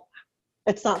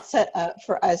 it's not set up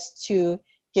for us to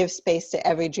give space to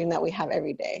every dream that we have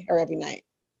every day or every night.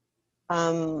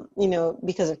 You know,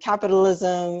 because of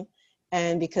capitalism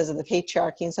and because of the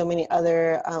patriarchy and so many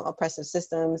other oppressive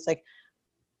systems, like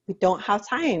we don't have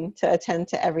time to attend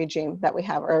to every dream that we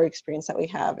have or every experience that we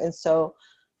have. And so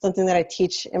something that I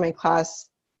teach in my class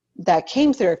that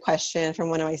came through a question from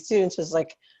one of my students was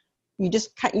like,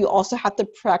 you also have to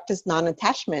practice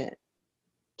non-attachment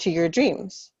to your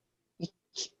dreams.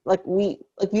 We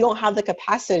don't have the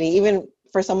capacity, even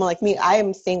for someone like me. I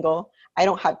am single, I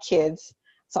don't have kids,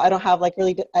 so I don't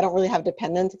really have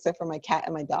dependents except for my cat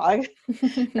and my dog.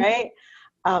 Right.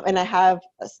 And I have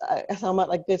a somewhat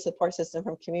like good support system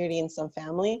from community and some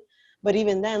family, but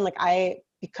even then, like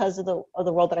because of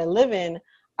the world that I live in,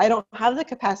 I don't have the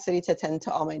capacity to attend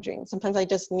to all my dreams. Sometimes I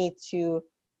just need to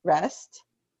rest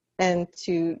and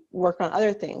to work on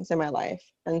other things in my life.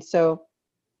 And so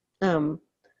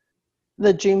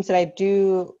the dreams that I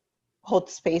do hold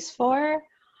space for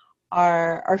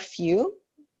are few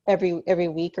every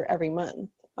week or every month.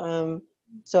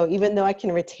 So even though I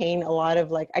can retain a lot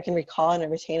of I can recall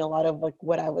and retain a lot of like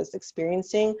what I was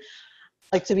experiencing,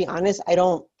 like, to be honest, I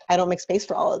don't make space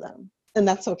for all of them, and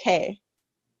that's okay.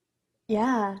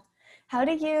 Yeah. How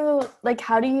do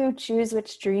you choose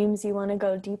which dreams you want to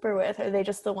go deeper with? Are they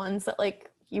just the ones that like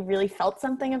you really felt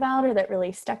something about or that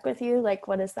really stuck with you? Like,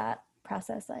 what is that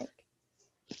process like?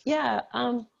 Yeah.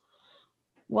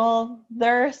 Well,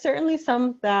 there are certainly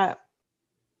some that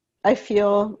I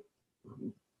feel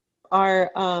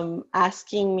are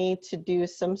asking me to do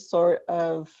some sort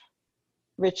of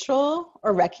ritual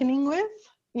or reckoning with.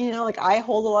 You know, like I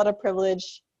hold a lot of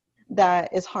privilege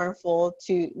that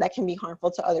can be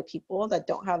harmful to other people that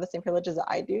don't have the same privileges that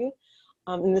I do.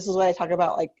 And this is what I talk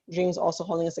about, like dreams also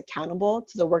holding us accountable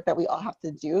to the work that we all have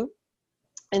to do.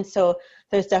 And so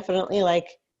there's definitely like,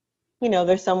 you know,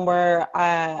 there's somewhere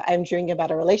I'm dreaming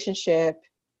about a relationship,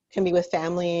 can be with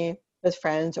family, with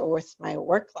friends, or with my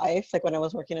work life, like when I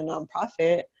was working in a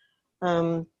nonprofit,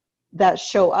 that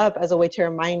show up as a way to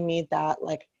remind me that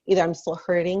like either I'm still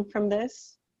hurting from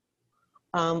this,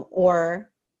 or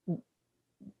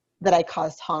that I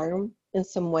caused harm in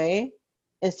some way.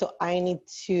 And so I need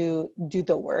to do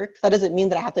the work. That doesn't mean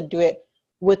that I have to do it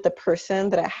with the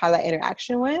person that I have that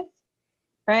interaction with,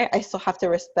 right? I still have to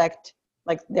respect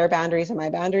like their boundaries and my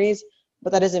boundaries,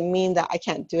 but that doesn't mean that I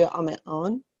can't do it on my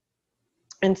own.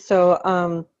 And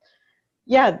so,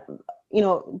 yeah, you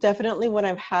know, definitely when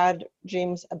I've had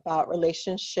dreams about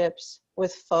relationships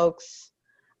with folks,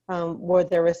 where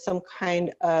there was some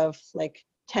kind of like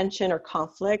tension or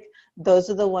conflict, those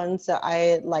are the ones that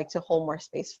I like to hold more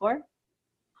space for.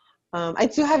 I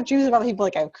do have dreams about people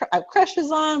like I have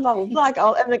crushes on, blah blah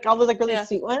blah, and like all those like really Yeah.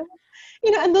 sweet ones,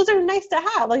 you know, and those are nice to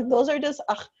have. Like those are just.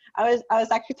 I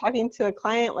was actually talking to a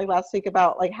client like last week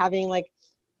about like having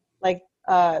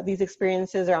these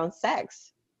experiences around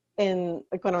sex, in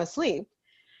like when I was asleep,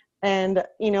 and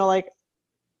you know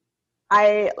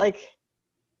I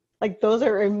like those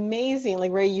are amazing,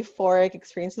 like very euphoric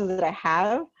experiences that I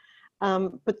have,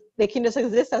 but they can just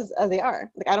exist as they are.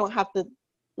 Like I don't have to,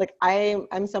 like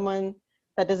I'm someone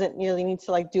that doesn't really need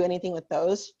to like do anything with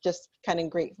those. Just kind of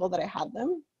grateful that I had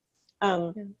them.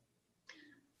 Yeah.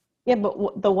 Yeah,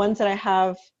 but the ones that I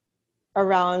have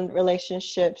around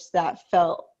relationships that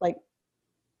felt like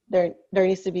there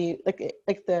needs to be like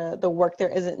the work there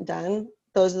isn't done.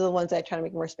 Those are the ones that I try to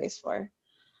make more space for.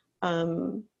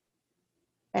 And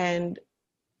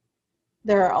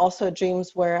there are also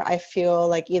dreams where I feel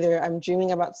like either I'm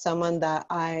dreaming about someone that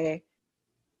I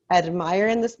admire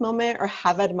in this moment or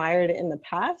have admired in the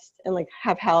past and like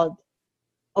have held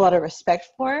a lot of respect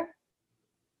for,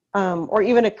 or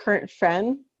even a current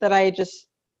friend that I just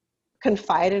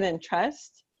confide in and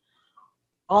trust.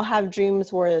 I'll have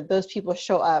dreams where those people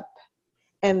show up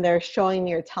and they're showing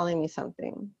me or telling me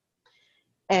something.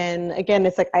 And again,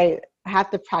 it's like I have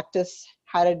to practice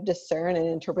how to discern and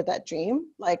interpret that dream.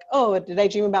 Like, oh, did I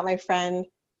dream about my friend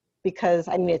because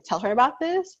I need to tell her about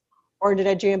this? Or did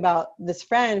I dream about this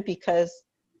friend because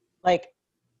like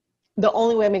the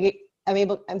only way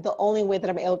the only way that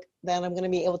I'm going to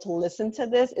be able to listen to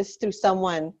this is through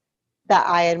someone that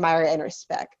I admire and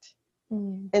respect.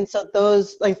 And so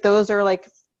those are like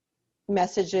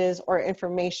messages or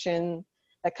information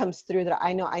that comes through that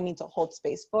I know I need to hold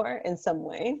space for in some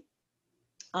way.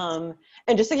 And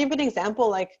just to give you an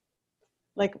example, I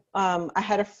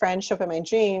had a friend show up in my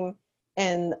dream,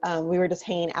 and we were just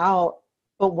hanging out.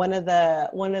 But one of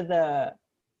the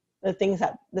things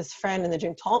that this friend in the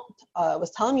dream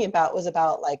was telling me about was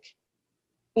about like,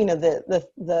 you know,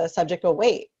 the subject of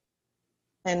weight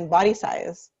and body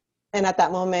size. And at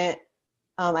that moment,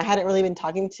 I hadn't really been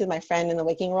talking to my friend in the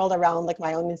waking world around like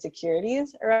my own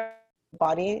insecurities around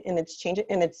body and its changing,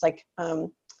 and it's like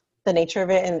the nature of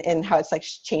it and how it's like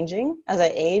changing as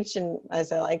I age and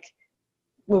as I like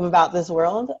move about this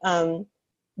world.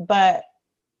 But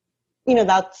you know,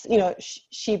 that's, you know,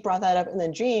 she brought that up in the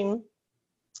dream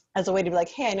as a way to be like,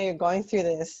 hey, I know you're going through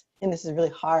this and this is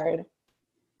really hard,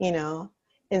 you know.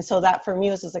 And so that for me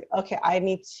was just like, okay, I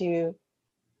need to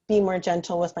be more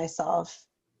gentle with myself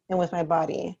and with my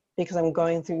body because I'm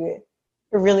going through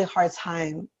a really hard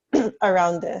time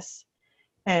around this.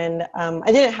 And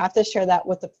I didn't have to share that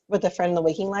with a friend in the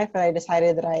waking life, but I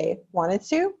decided that I wanted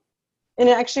to. And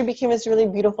it actually became this really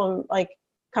beautiful like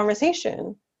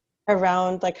conversation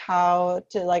around like how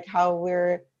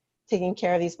we're taking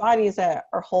care of these bodies that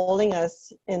are holding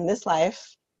us in this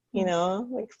life, you know,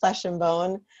 like flesh and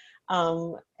bone.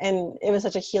 And it was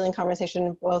such a healing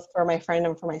conversation both for my friend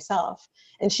and for myself.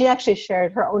 And she actually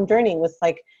shared her own journey with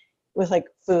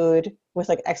food, with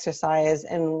like exercise,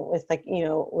 and with like, you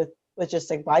know, with just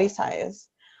like body size.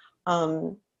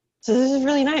 So this is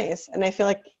really nice. And I feel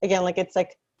like, again, like it's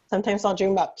like sometimes I'll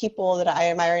dream about people that I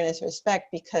admire and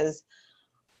respect because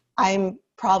I'm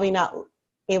probably not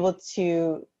able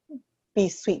to be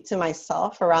sweet to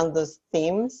myself around those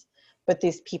themes, but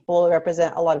these people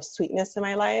represent a lot of sweetness in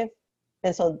my life.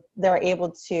 And so they're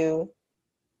able to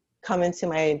come into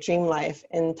my dream life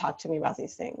and talk to me about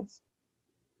these things.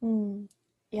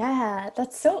 Yeah,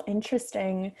 that's so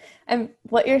interesting. And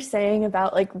what you're saying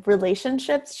about like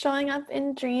relationships showing up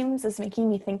in dreams is making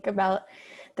me think about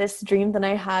this dream that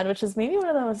I had, which is maybe one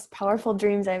of the most powerful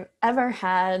dreams I've ever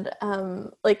had,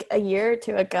 like a year or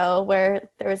two ago, where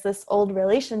there was this old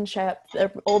relationship,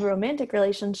 the old romantic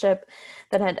relationship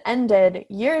that had ended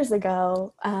years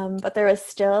ago, but there was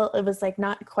still, it was like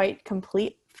not quite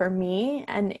complete for me.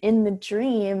 And in the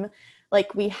dream,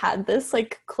 like we had this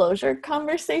like closure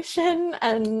conversation,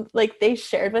 and like they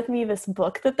shared with me this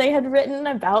book that they had written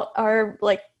about our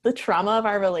like the trauma of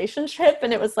our relationship,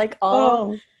 and it was like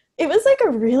it was like a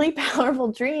really powerful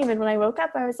dream. And when I woke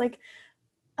up I was like,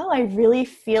 oh, I really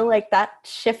feel like that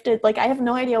shifted, like I have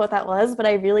no idea what that was, but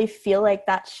I really feel like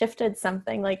that shifted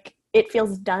something, like it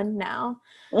feels done now.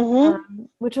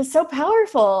 Which was so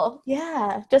powerful.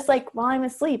 Yeah, just like while I'm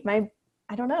asleep,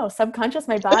 I don't know, subconscious,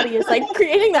 my body is like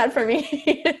creating that for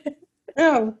me.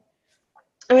 Yeah.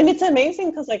 I mean, it's amazing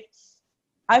because like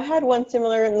I've had one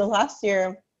similar in the last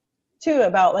year too,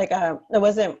 about like I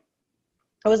wasn't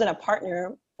a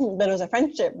partner, but it was a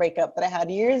friendship breakup that I had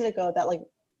years ago that like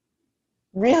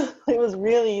really, it was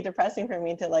really depressing for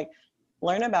me to like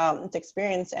learn about and to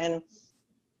experience. And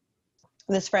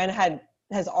this friend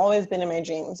has always been in my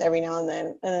dreams every now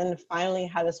and then finally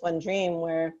had this one dream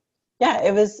where, yeah,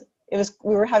 it was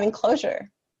we were having closure.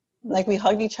 Like we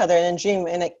hugged each other in a dream,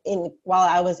 and while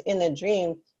I was in the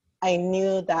dream, I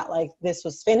knew that like this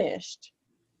was finished.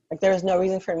 Like there was no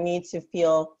reason for me to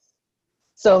feel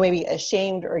so maybe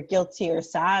ashamed or guilty or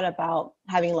sad about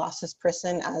having lost this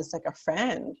person as like a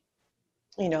friend,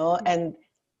 you know. And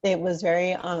it was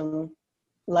very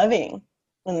loving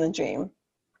in the dream.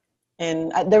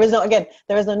 And there was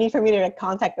no need for me to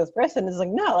contact this person. It's like,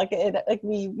 no, like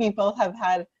we both have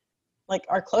had like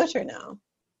our closure now.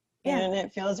 Yeah. And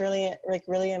it feels really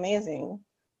amazing.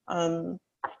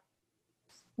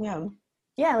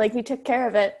 Yeah, like we took care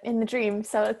of it in the dream,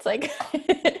 so it's like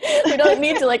we don't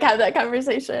need to like have that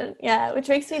conversation. Yeah, which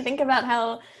makes me think about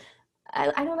how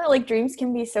I don't know, like dreams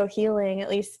can be so healing, at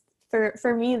least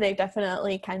for me they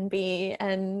definitely can be,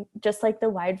 and just like the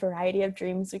wide variety of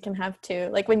dreams we can have too.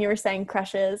 Like when you were saying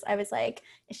crushes, I was like,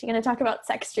 is she going to talk about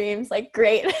sex dreams? Like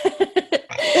great.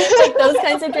 Like those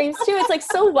kinds of dreams too. It's like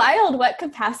so wild what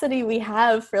capacity we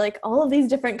have for like all of these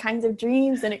different kinds of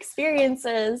dreams and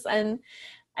experiences, and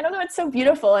I don't know, it's so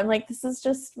beautiful. I'm like, this is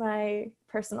just my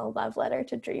personal love letter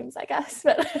to dreams, I guess.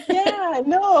 But Yeah,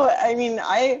 no, I mean,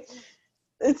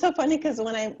 it's so funny because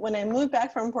when I moved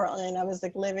back from Portland, I was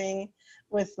like living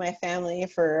with my family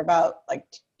for about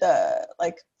for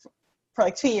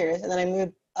like 2 years, and then I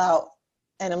moved out,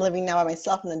 and I'm living now by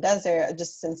myself in the desert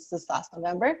just since this last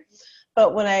November.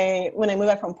 But when I moved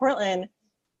back from Portland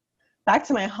back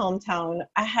to my hometown,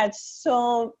 I had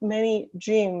so many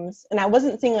dreams, and I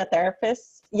wasn't seeing a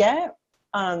therapist yet.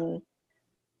 I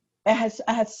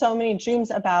had so many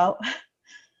dreams about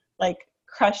like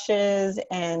crushes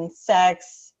and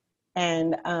sex,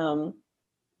 and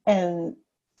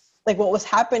like what was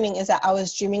happening is that I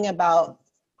was dreaming about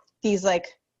these like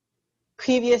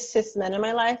previous cis men in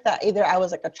my life that either I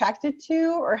was like attracted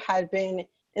to or had been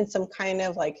in some kind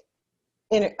of like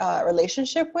in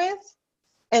relationship with,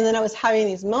 and then I was having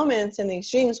these moments and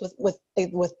these dreams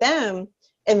with them,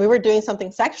 and we were doing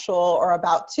something sexual or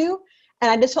about to, and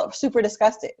I just felt super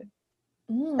disgusted.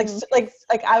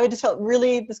 Like I would just felt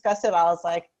really disgusted. I was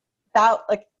like, that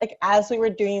like as we were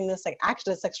doing this like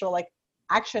action, sexual like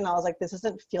action, I was like, this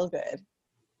doesn't feel good.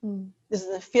 This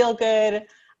doesn't feel good.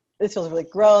 This feels really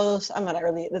gross.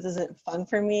 This isn't fun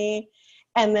for me.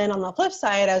 And then on the flip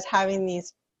side, I was having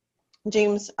these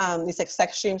dreams, these like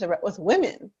sex dreams with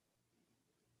women.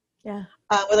 yeah.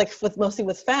 With mostly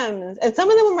with femmes, and some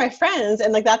of them were my friends,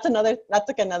 and like that's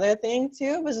like another thing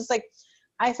too. It was just like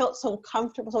I felt so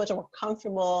much more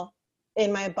comfortable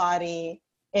in my body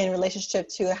in relationship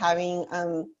to having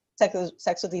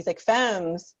sex with these like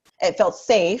femmes. It felt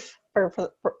safe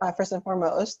for first and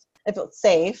foremost. It felt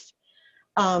safe,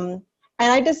 and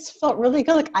I just felt really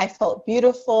good. Like I felt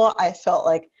beautiful. I felt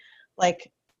like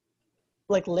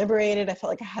liberated. I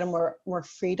felt like I had more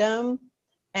freedom,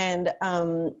 and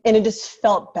it just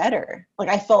felt better. Like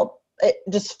it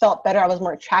just felt better. I was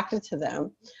more attracted to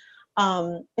them.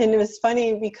 And it was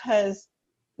funny because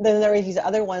then there were these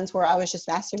other ones where I was just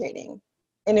masturbating,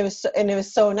 and it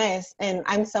was so nice. And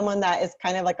I'm someone that is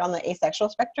kind of like on the asexual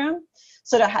spectrum,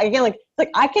 so that again, like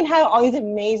I can have all these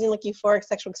amazing like euphoric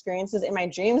sexual experiences in my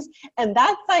dreams, and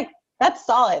that's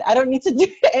solid. I don't need to do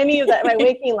any of that in my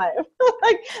waking life.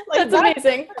 like That's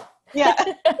amazing. Yeah.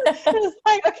 It's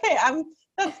like, okay,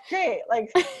 that's great.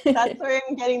 Like that's where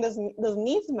I'm getting those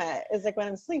needs met, is like when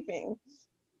I'm sleeping.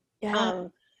 Yeah.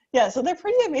 Yeah, so they're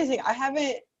pretty amazing. I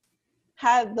haven't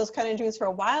had those kind of dreams for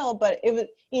a while, but it was,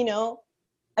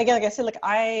 again, like I said, like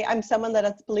I'm someone that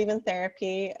does believe in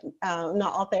therapy.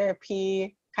 Not all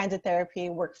therapy kinds of therapy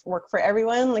work for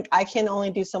everyone. Like I can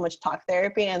only do so much talk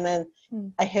therapy, and then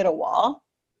I hit a wall,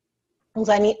 because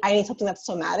I need something that's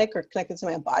somatic or connected to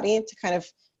my body to kind of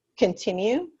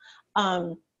continue.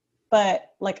 But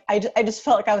like I just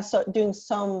felt like I was doing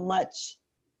so much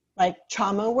like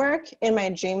trauma work in my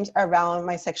dreams around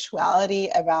my sexuality,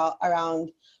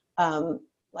 around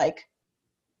like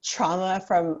trauma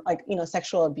from like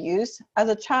sexual abuse as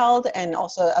a child and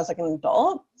also as like an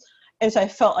adult. And so I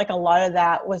felt like a lot of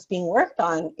that was being worked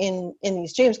on in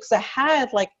these dreams, because I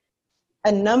had like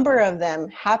a number of them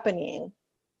happening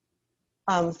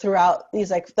throughout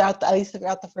at least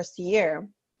throughout the first year.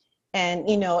 And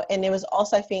and it was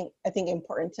also I think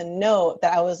important to note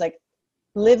that I was like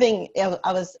living,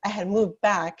 I had moved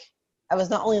back. I was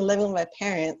not only living with my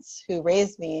parents who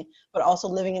raised me, but also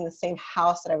living in the same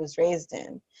house that I was raised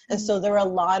in. And so there were a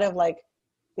lot of like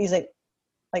these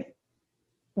like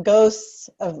ghosts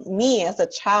of me as a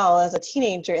child, as a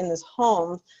teenager in this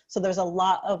home. So there's a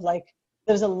lot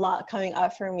coming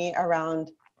up for me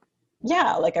around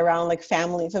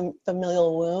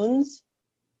familial wounds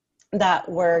that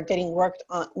were getting worked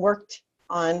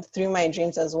on through my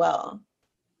dreams as well.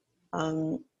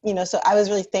 So I was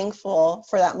really thankful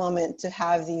for that moment to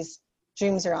have these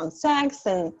dreams around sex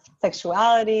and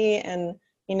sexuality and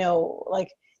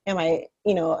and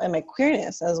my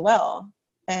queerness as well.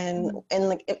 And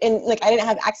I didn't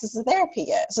have access to therapy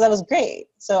yet, so that was great.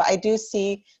 So I do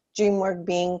see dream work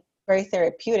being very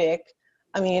therapeutic.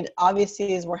 I mean, it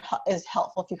obviously is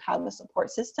helpful if you have a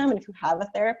support system, and if you have a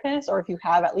therapist, or if you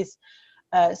have at least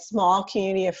a small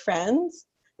community of friends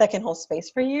that can hold space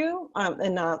for you,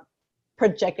 and not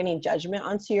project any judgment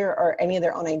onto or any of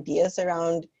their own ideas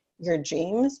around your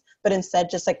dreams, but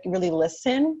instead just like really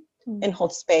listen and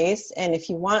hold space. And if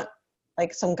you want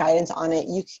like some guidance on it,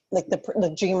 you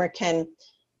the dreamer can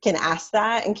can ask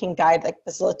that and can guide, like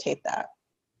facilitate that.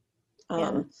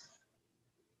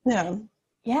 Yeah.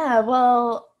 Yeah,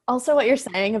 well, also what you're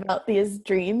saying about these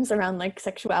dreams around like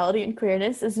sexuality and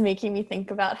queerness is making me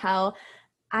think about how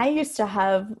I used to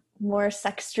have more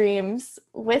sex dreams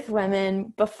with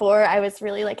women before I was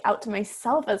really like out to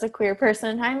myself as a queer person.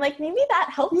 And I'm like, maybe that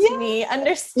helped me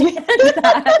understand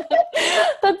that.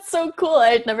 That's so cool.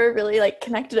 I'd never really like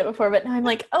connected it before, but now I'm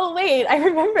like, oh wait, I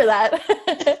remember that.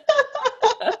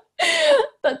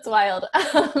 That's wild.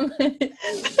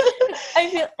 I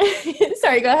feel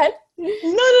sorry, go ahead. No.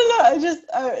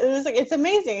 It was like, it's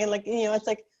amazing. And like, it's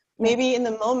like maybe in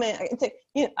the moment, it's like,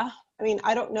 I mean,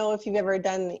 I don't know if you've ever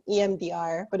done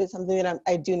EMDR, but it's something that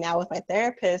I do now with my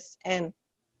therapist. And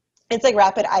it's like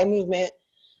rapid eye movement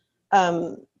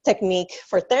technique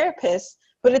for therapists,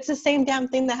 but it's the same damn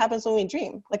thing that happens when we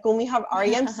dream. Like when we have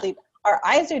REM sleep, our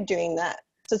eyes are doing that.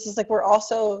 So it's just like we're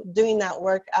also doing that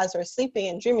work as we're sleeping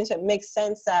and dreaming. So it makes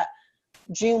sense that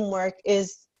dream work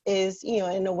is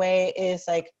in a way is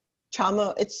like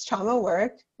trauma. It's trauma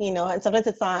work, and sometimes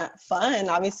it's not fun.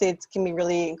 Obviously it can be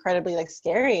really incredibly like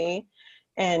scary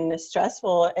and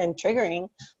stressful and triggering,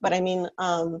 but I mean,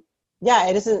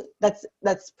 it isn't,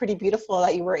 that's pretty beautiful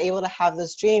that you were able to have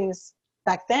those dreams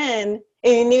back then.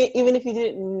 And even if you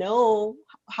didn't know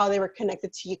how they were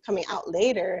connected to you coming out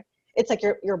later, it's like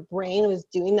your brain was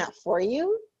doing that for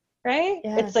you, right?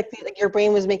 Yeah. It's like your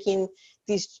brain was making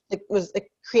these, was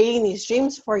creating these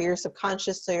dreams for your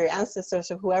subconscious, so your ancestors,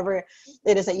 or whoever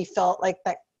it is that you felt like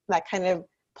that kind of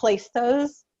placed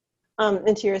those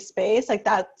into your space. Like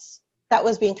that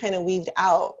was being kind of weaved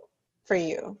out for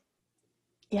you.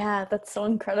 Yeah, that's so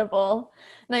incredible.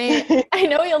 And I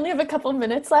know we only have a couple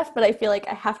minutes left, but I feel like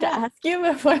I have to ask you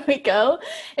before we go,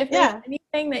 if there's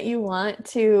anything that you want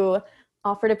to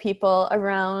offer to people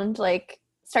around like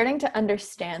starting to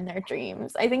understand their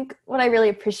dreams. I think what I really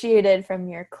appreciated from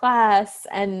your class,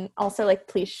 and also like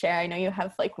please share, I know you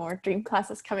have like more dream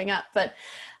classes coming up, but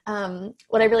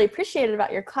what I really appreciated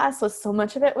about your class was so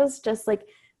much of it was just like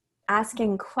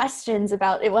asking questions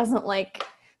about, it wasn't like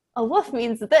a wolf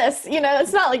means this,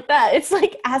 it's not like that. It's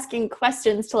like asking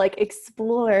questions to like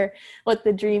explore what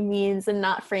the dream means and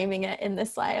not framing it in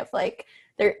this way of like,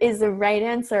 there is a right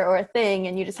answer or a thing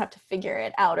and you just have to figure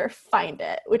it out or find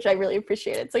it, which I really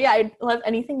appreciated. So yeah, I'd love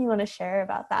anything you want to share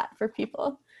about that for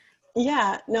people.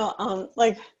 Yeah, no,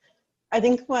 like I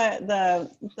think what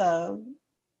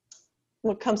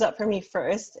what comes up for me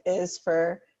first is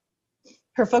for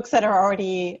folks that are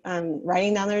already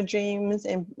writing down their dreams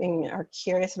and are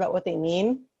curious about what they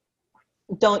mean,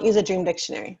 don't use a dream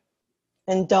dictionary,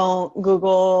 and don't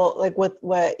Google like what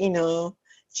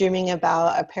dreaming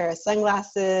about a pair of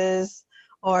sunglasses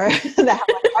or that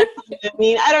I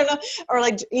mean, I don't know, or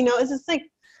like it's just like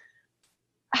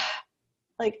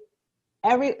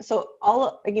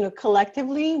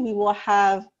collectively we will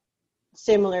have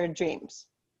similar dreams,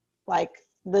 like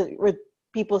with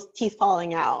people's teeth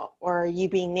falling out or you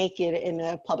being naked in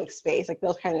a public space, like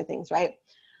those kind of things, right?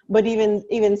 But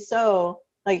even so,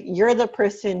 like you're the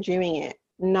person dreaming it,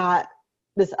 not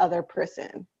this other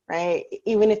person, right?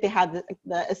 Even if they had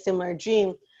a similar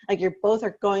dream, like you're both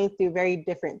are going through very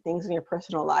different things in your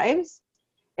personal lives,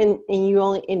 and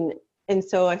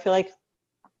so I feel like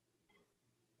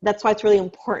that's why it's really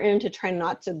important to try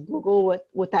not to Google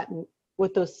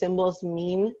what those symbols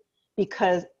mean,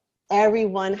 because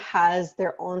everyone has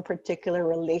their own particular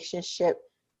relationship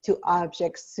to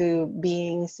objects, to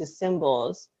beings, to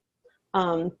symbols,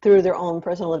 through their own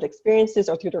personal lived experiences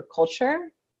or through their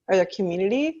culture or their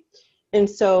community. And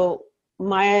so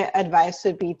my advice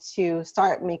would be to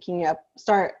start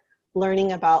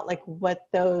learning about like what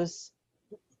those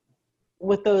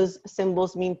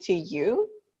symbols mean to you.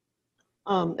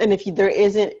 And if there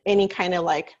isn't any kind of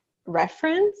like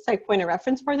reference, like point of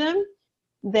reference for them,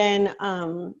 then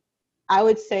I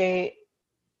would say,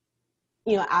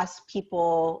 ask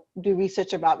people, do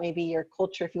research about maybe your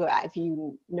culture, if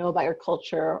you know about your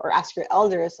culture, or ask your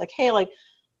elders, like, hey, like,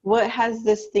 what has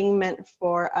this thing meant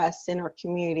for us in our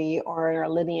community or in our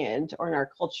lineage or in our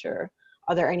culture?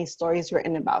 Are there any stories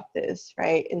written about this,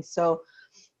 right? And so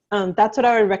that's what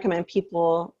I would recommend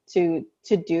people to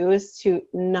do, is to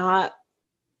not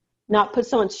put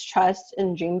so much trust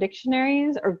in dream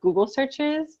dictionaries or Google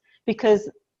searches, because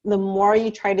the more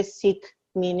you try to seek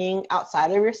meaning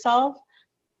outside of yourself,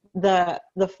 the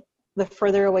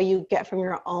further away you get from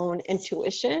your own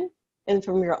intuition and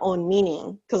from your own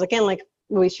meaning. Because again, like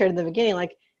we shared in the beginning,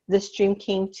 like this dream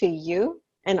came to you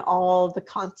and all the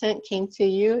content came to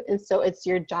you, and so it's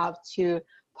your job to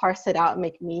parse it out and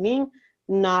make meaning,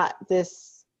 not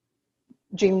this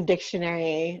dream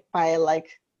dictionary by like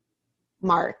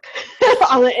Mark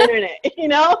on the internet, you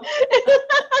know?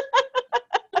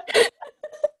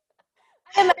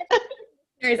 I imagine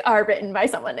dictionaries are written by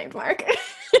someone named Mark.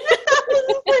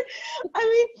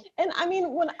 I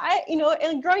mean, when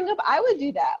and growing up, I would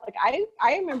do that. Like,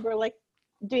 I remember like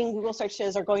doing Google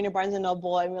searches or going to Barnes and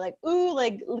Noble and we're like, ooh,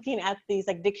 like looking at these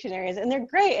like dictionaries, and they're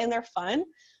great and they're fun.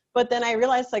 But then I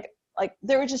realized like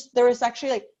there was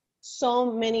actually like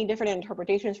so many different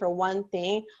interpretations for one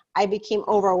thing. I became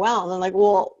overwhelmed. I'm like,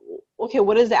 well, okay,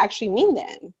 what does it actually mean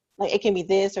then? Like, it can be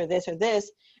this or this or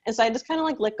this. And so I just kind of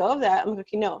like let go of that. I'm like,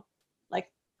 okay, no, like,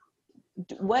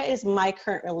 what is my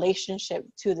current relationship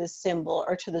to this symbol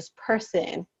or to this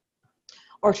person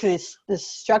or to this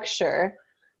structure,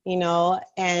 you know,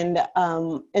 and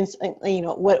you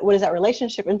know, what is that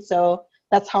relationship? And so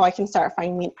that's how I can start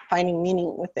finding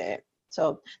meaning with it.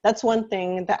 So that's one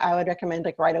thing that I would recommend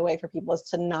like right away for people, is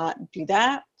to not do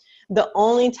that. The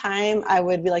only time I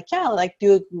would be like, yeah, like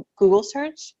do a Google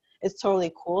search, it's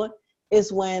totally cool,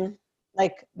 is when,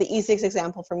 like, the easiest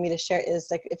example for me to share is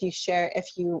like if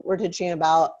you were to dream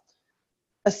about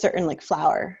a certain like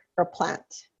flower or plant,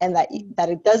 and that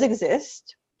it does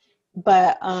exist,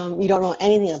 but you don't know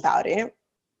anything about it.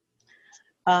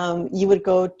 You would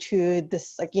go to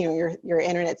this, like, you know, your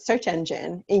internet search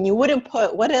engine, and you wouldn't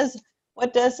put what does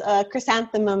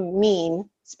chrysanthemum mean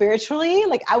spiritually.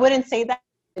 Like, I wouldn't say that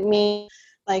it means,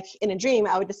 like, in a dream.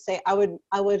 I would just say I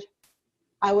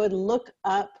would look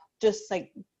up just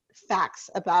like facts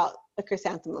about a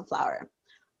chrysanthemum flower.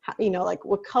 How, you know, like,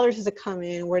 what colors does it come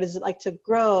in? Where does it like to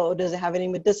grow? Does it have any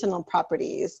medicinal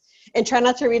properties? And try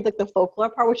not to read like the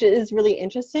folklore part, which is really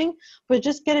interesting, but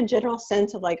just get a general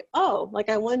sense of like, oh, like,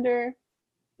 I wonder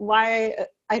why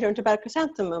I don't know about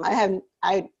chrysanthemum. I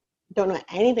don't know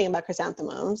anything about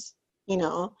chrysanthemums, you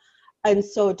know? And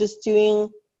so just doing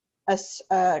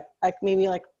like maybe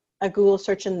like a Google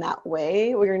search in that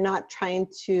way, where you're not trying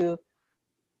to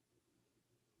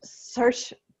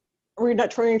search, we're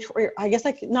not trying to, I guess,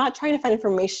 like, not trying to find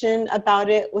information about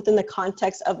it within the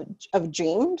context of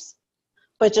dreams,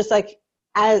 but just like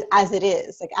as it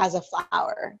is, like as a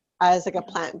flower, as like a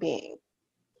plant being.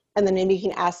 And then maybe you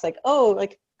can ask like, oh,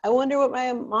 like, I wonder what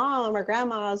my mom or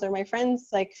grandma's or my friends'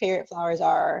 like favorite flowers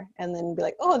are, and then be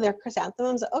like, oh, they're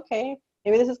chrysanthemums. Okay,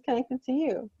 maybe this is connected to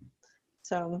you.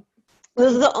 So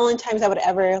those are the only times I would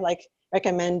ever like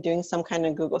recommend doing some kind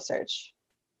of Google search.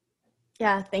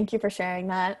 Yeah, thank you for sharing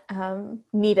that.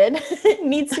 Needed.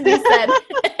 Needs to be said.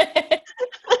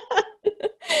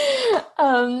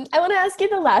 I want to ask you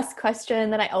the last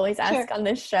question that I always ask Sure. on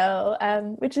this show,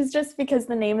 which is just because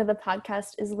the name of the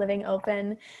podcast is Living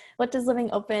Open. What does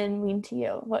living open mean to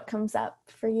you? What comes up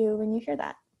for you when you hear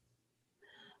that?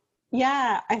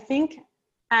 Yeah, I think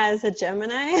as a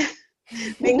Gemini,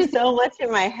 being so much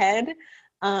in my head,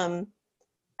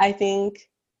 I think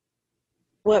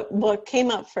what came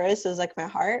up first is like my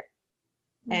heart,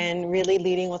 and really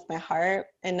leading with my heart,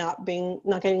 and not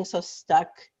getting so stuck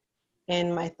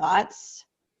in my thoughts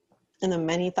and the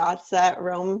many thoughts that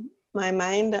roam my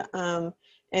mind,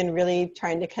 and really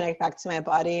trying to connect back to my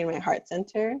body and my heart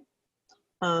center,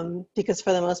 because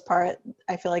for the most part,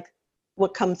 I feel like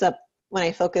what comes up when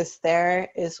I focus there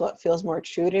is what feels more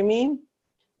true to me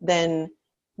than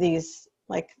these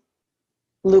like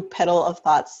loop pedal of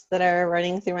thoughts that are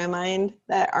running through my mind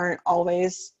that aren't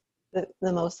always the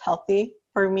most healthy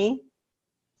for me.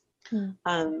 So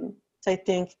I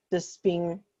think just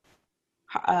being,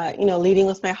 leading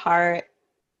with my heart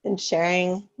and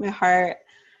sharing my heart,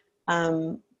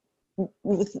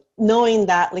 with knowing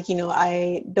that, like,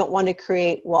 I don't want to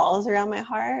create walls around my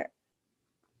heart,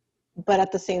 but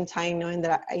at the same time knowing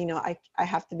that I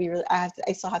have to be really, I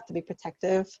still have to be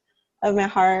protective of my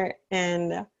heart,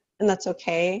 and that's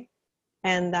okay.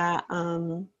 And that,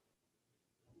 and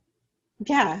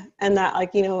that,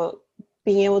 like,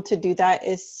 being able to do that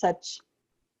is such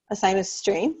a sign of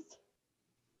strength.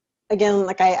 Again,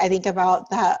 like, I think about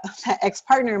that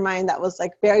ex-partner of mine that was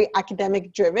like very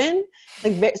academic driven,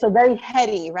 like very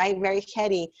heady, right? Very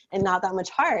heady, and not that much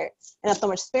heart and not that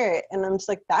much spirit. And I'm just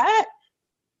like,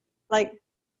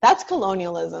 that's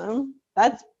colonialism.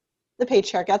 That's the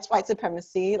patriarchy. That's white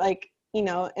supremacy. Like,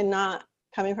 and not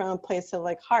coming from a place of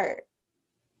like heart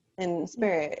and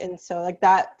spirit. And so like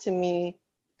that to me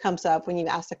comes up when you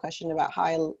ask the question about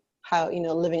how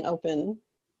living open.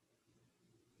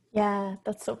 Yeah,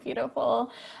 that's so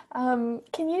beautiful.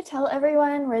 Can you tell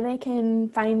everyone where they can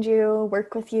find you,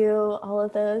 work with you, all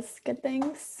of those good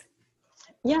things?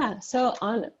 Yeah, so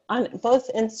on both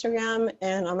Instagram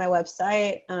and on my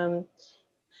website,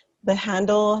 the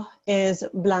handle is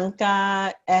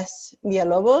Blanca S.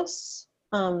 Villalobos.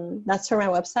 That's for my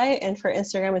website, and for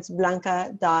Instagram it's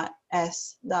blanca.s.villalobos.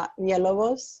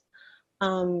 s.villalobos.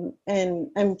 And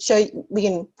I'm sure we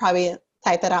can probably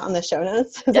type that out on the show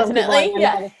notes. Some people Definitely, want to know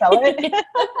yeah. how to spell it.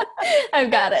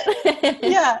 I've got it.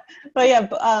 Yeah, but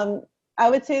I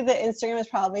would say that Instagram is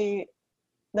probably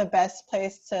the best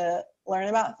place to learn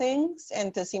about things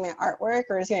and to see my artwork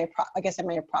or see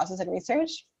my process and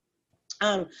research.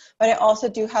 But I also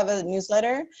do have a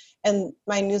newsletter, and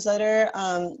my newsletter,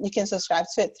 you can subscribe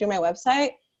to it through my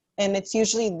website, and it's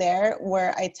usually there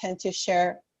where I tend to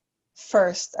share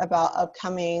first about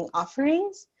upcoming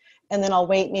offerings, and then I'll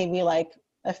wait maybe like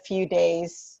a few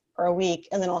days or a week,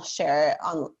 and then I'll share it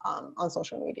on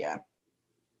social media.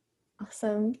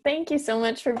 Awesome. Thank you so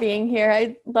much for being here.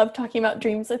 I love talking about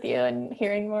dreams with you and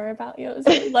hearing more about you. It was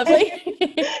really lovely.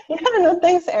 Yeah, no,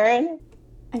 thanks, Erin.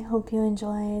 I hope you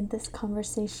enjoyed this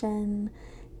conversation.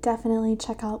 Definitely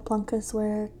check out Blanca's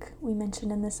work. We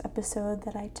mentioned in this episode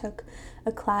that I took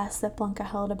a class that Blanca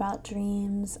held about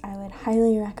dreams. I would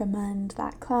highly recommend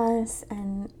that class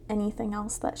and anything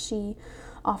else that she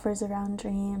offers around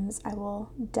dreams. I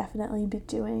will definitely be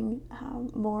doing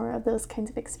more of those kinds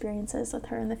of experiences with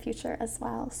her in the future as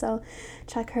well. So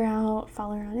check her out,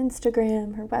 follow her on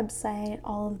Instagram, her website.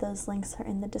 All of those links are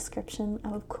in the description,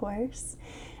 of course.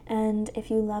 And if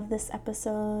you love this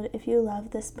episode, if you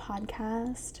love this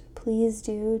podcast, please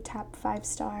do tap 5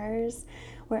 stars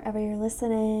wherever you're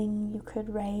listening. You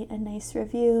could write a nice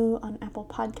review on Apple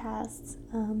Podcasts.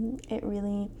 It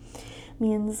really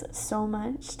means so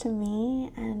much to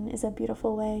me and is a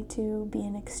beautiful way to be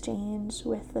in exchange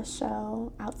with the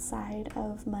show outside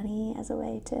of money, as a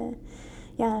way to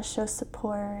show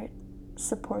support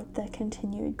the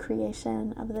continued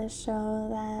creation of this show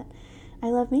that I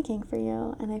love making for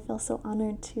you, and I feel so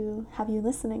honored to have you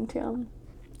listening to.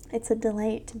 It's a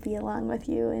delight to be along with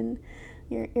you in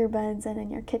your earbuds and in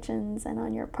your kitchens and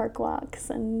on your park walks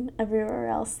and everywhere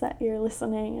else that you're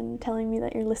listening, and telling me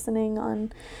that you're listening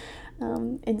on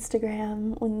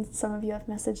Instagram. When some of you have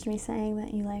messaged me saying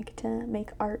that you like to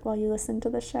make art while you listen to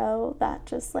the show, that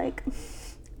just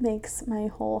makes my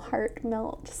whole heart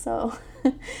melt. So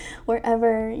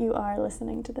wherever you are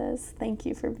listening to this, thank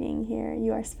you for being here.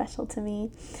 You are special to me,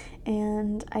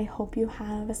 and I hope you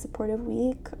have a supportive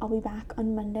week. I'll be back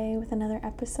on Monday with another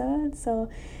episode, so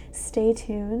stay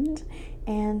tuned,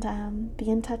 and be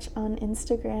in touch on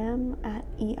Instagram at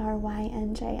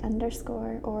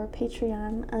ERYNJ_ or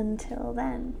Patreon. Until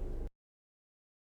then.